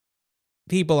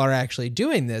people are actually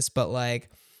doing this, but, like,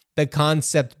 the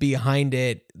concept behind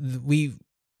it,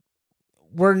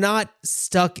 we're not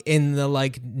stuck in the,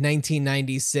 like,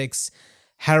 1996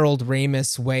 Harold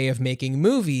Ramis way of making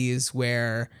movies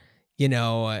where, you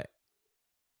know,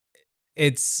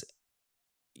 it's,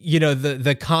 you know,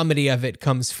 the comedy of it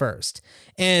comes first.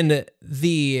 And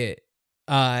the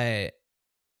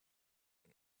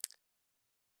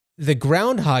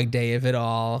Groundhog Day of it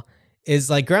all is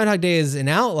like, Groundhog Day is an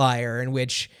outlier in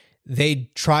which they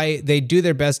do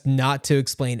their best not to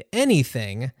explain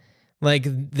anything. Like,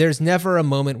 there's never a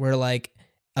moment where, like,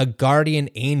 a guardian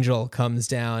angel comes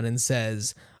down and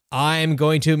says, I'm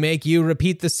going to make you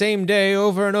repeat the same day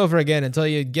over and over again until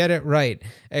you get it right.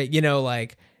 You know,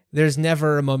 like, there's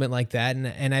never a moment like that.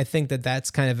 And I think that that's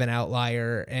kind of an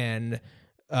outlier and,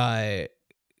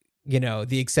 you know,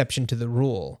 the exception to the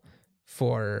rule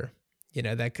for, you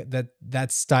know,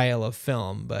 that style of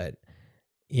film. But,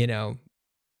 you know,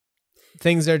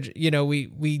 things are, you know,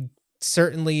 we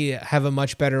certainly have a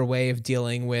much better way of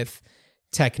dealing with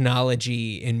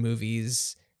technology in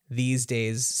movies these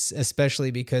days,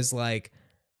 especially because, like,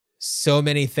 so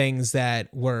many things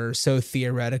that were so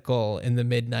theoretical in the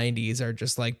mid 90s are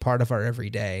just like part of our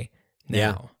everyday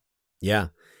now. Yeah.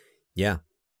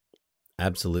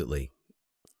 Absolutely.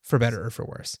 For better or for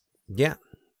worse. Yeah,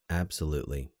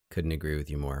 absolutely. Couldn't agree with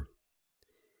you more.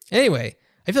 There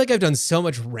I feel like I've done so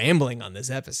much rambling on this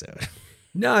episode.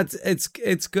 No,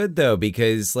 it's good though,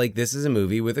 because like, this is a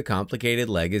movie with a complicated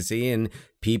legacy, and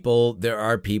there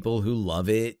are people who love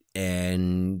it,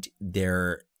 and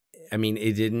I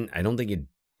don't think it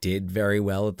did very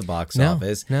well at the box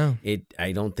office. No.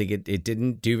 I don't think it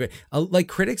didn't do like,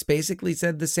 critics basically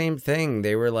said the same thing.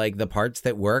 They were like, the parts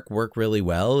that work really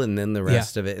well, and then the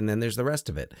rest of it, and then there's the rest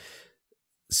of it.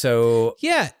 So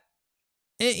yeah.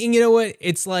 And you know what?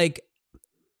 It's like,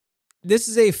 this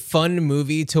is a fun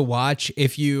movie to watch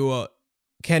if you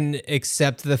can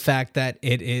accept the fact that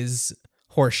it is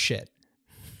horse shit.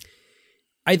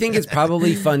 I think it's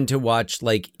probably fun to watch,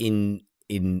 like, in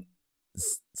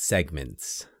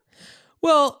segments.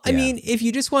 Well, I mean, if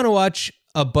you just want to watch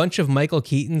a bunch of Michael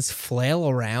Keaton's flail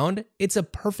around, it's a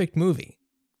perfect movie.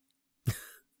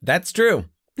 That's true.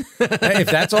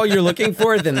 If that's all you're looking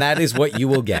for, then that is what you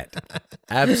will get.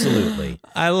 Absolutely.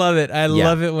 I love it. I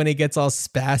love it when he gets all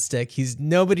spastic.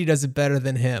 Nobody does it better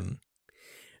than him.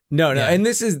 No. And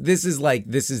this is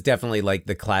definitely like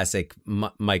the classic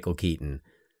Michael Keaton.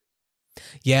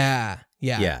 Yeah.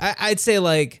 I'd say,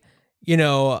 like, you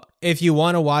know, if you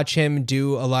want to watch him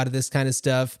do a lot of this kind of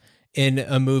stuff in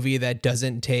a movie that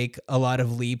doesn't take a lot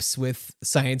of leaps with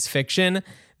science fiction,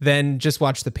 then just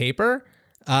watch The Paper,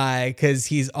 because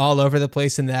he's all over the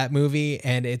place in that movie,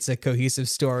 and it's a cohesive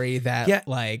story that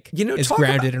is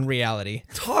grounded in reality.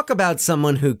 Talk about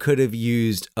someone who could have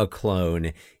used a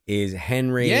clone is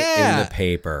Henry in The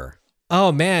Paper.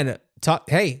 Oh man,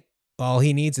 hey, all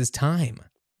he needs is time.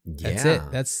 That's it.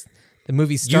 That's the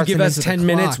movie starts. You give us 10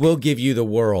 minutes, we'll give you the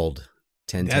world.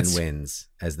 10 wins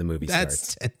as the movie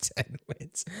starts. That's 10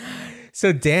 wins.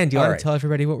 So, Dan, do you want to tell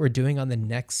everybody what we're doing on the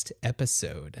next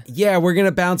episode? Yeah, we're going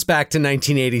to bounce back to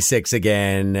 1986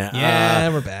 again. Yeah,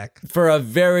 we're back. For a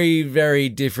very, very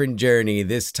different journey.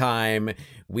 This time,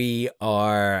 we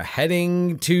are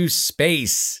heading to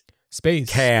space.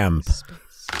 Camp.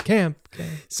 Camp.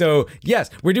 So, yes,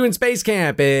 we're doing Space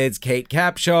Camp. It's Kate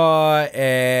Capshaw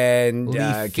and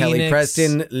Kelly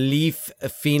Preston, Leaf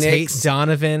Phoenix.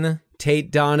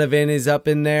 Tate Donovan is up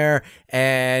in there,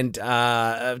 and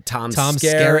Tom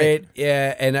Skerritt.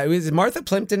 Yeah, and was Martha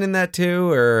Plimpton in that too,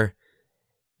 or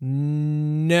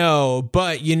no?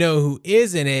 But you know who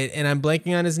is in it, and I'm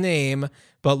blanking on his name.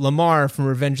 But Lamar from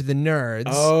Revenge of the Nerds.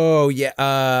 Oh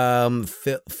yeah,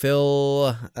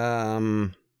 Phil.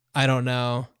 I don't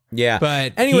know. Yeah,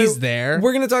 but anyway, he's there.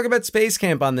 We're gonna talk about Space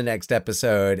Camp on the next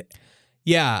episode.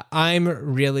 Yeah, I'm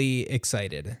really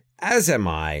excited. As am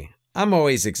I. I'm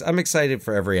excited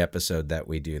for every episode that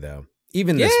we do, though.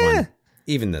 Even this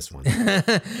one.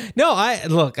 No,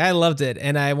 I loved it,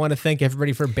 and I want to thank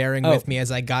everybody for bearing with me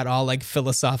as I got all like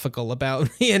philosophical about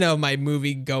my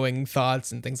movie going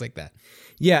thoughts and things like that.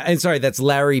 Yeah, and sorry, that's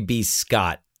Larry B.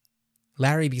 Scott.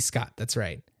 Larry B. Scott, that's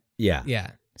right.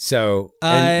 Yeah. So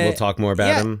and we'll talk more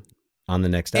about him on the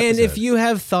next episode. And if you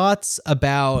have thoughts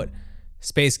about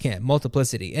Space Camp,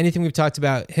 Multiplicity, anything we've talked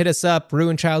about, hit us up,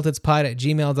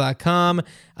 ruinchildhoodspod@gmail.com.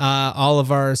 All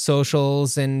of our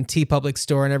socials and TeePublic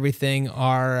Store and everything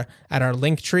are at our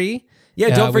link tree.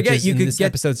 Yeah, don't forget, you could get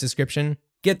episode's description.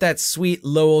 Get that sweet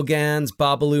Lowell Gans,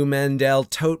 Babalu Mendel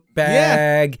tote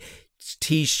bag,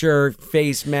 t-shirt,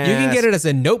 face mask. You can get it as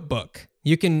a notebook.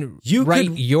 You can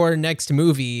write your next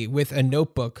movie with a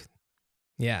notebook.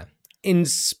 Yeah.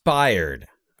 Inspired.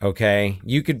 Okay,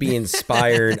 you could be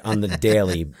inspired on the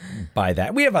daily by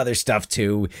that. We have other stuff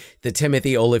too. The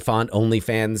Timothy Oliphant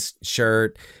OnlyFans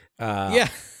shirt.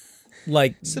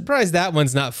 Like, surprised that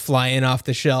one's not flying off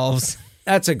the shelves.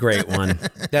 That's a great one.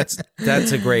 That's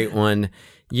a great one.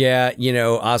 Yeah,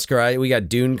 Oscar. We got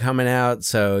Dune coming out,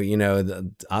 so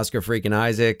the Oscar freaking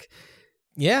Isaac.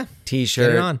 Yeah,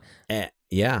 T-shirt. Get it on.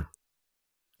 Yeah,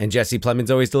 and Jesse Plemons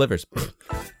always delivers.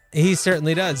 He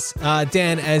certainly does.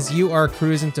 Dan, as you are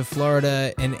cruising to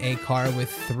Florida in a car with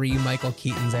 3 Michael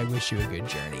Keatons, I wish you a good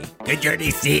journey. Good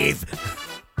journey, Steve.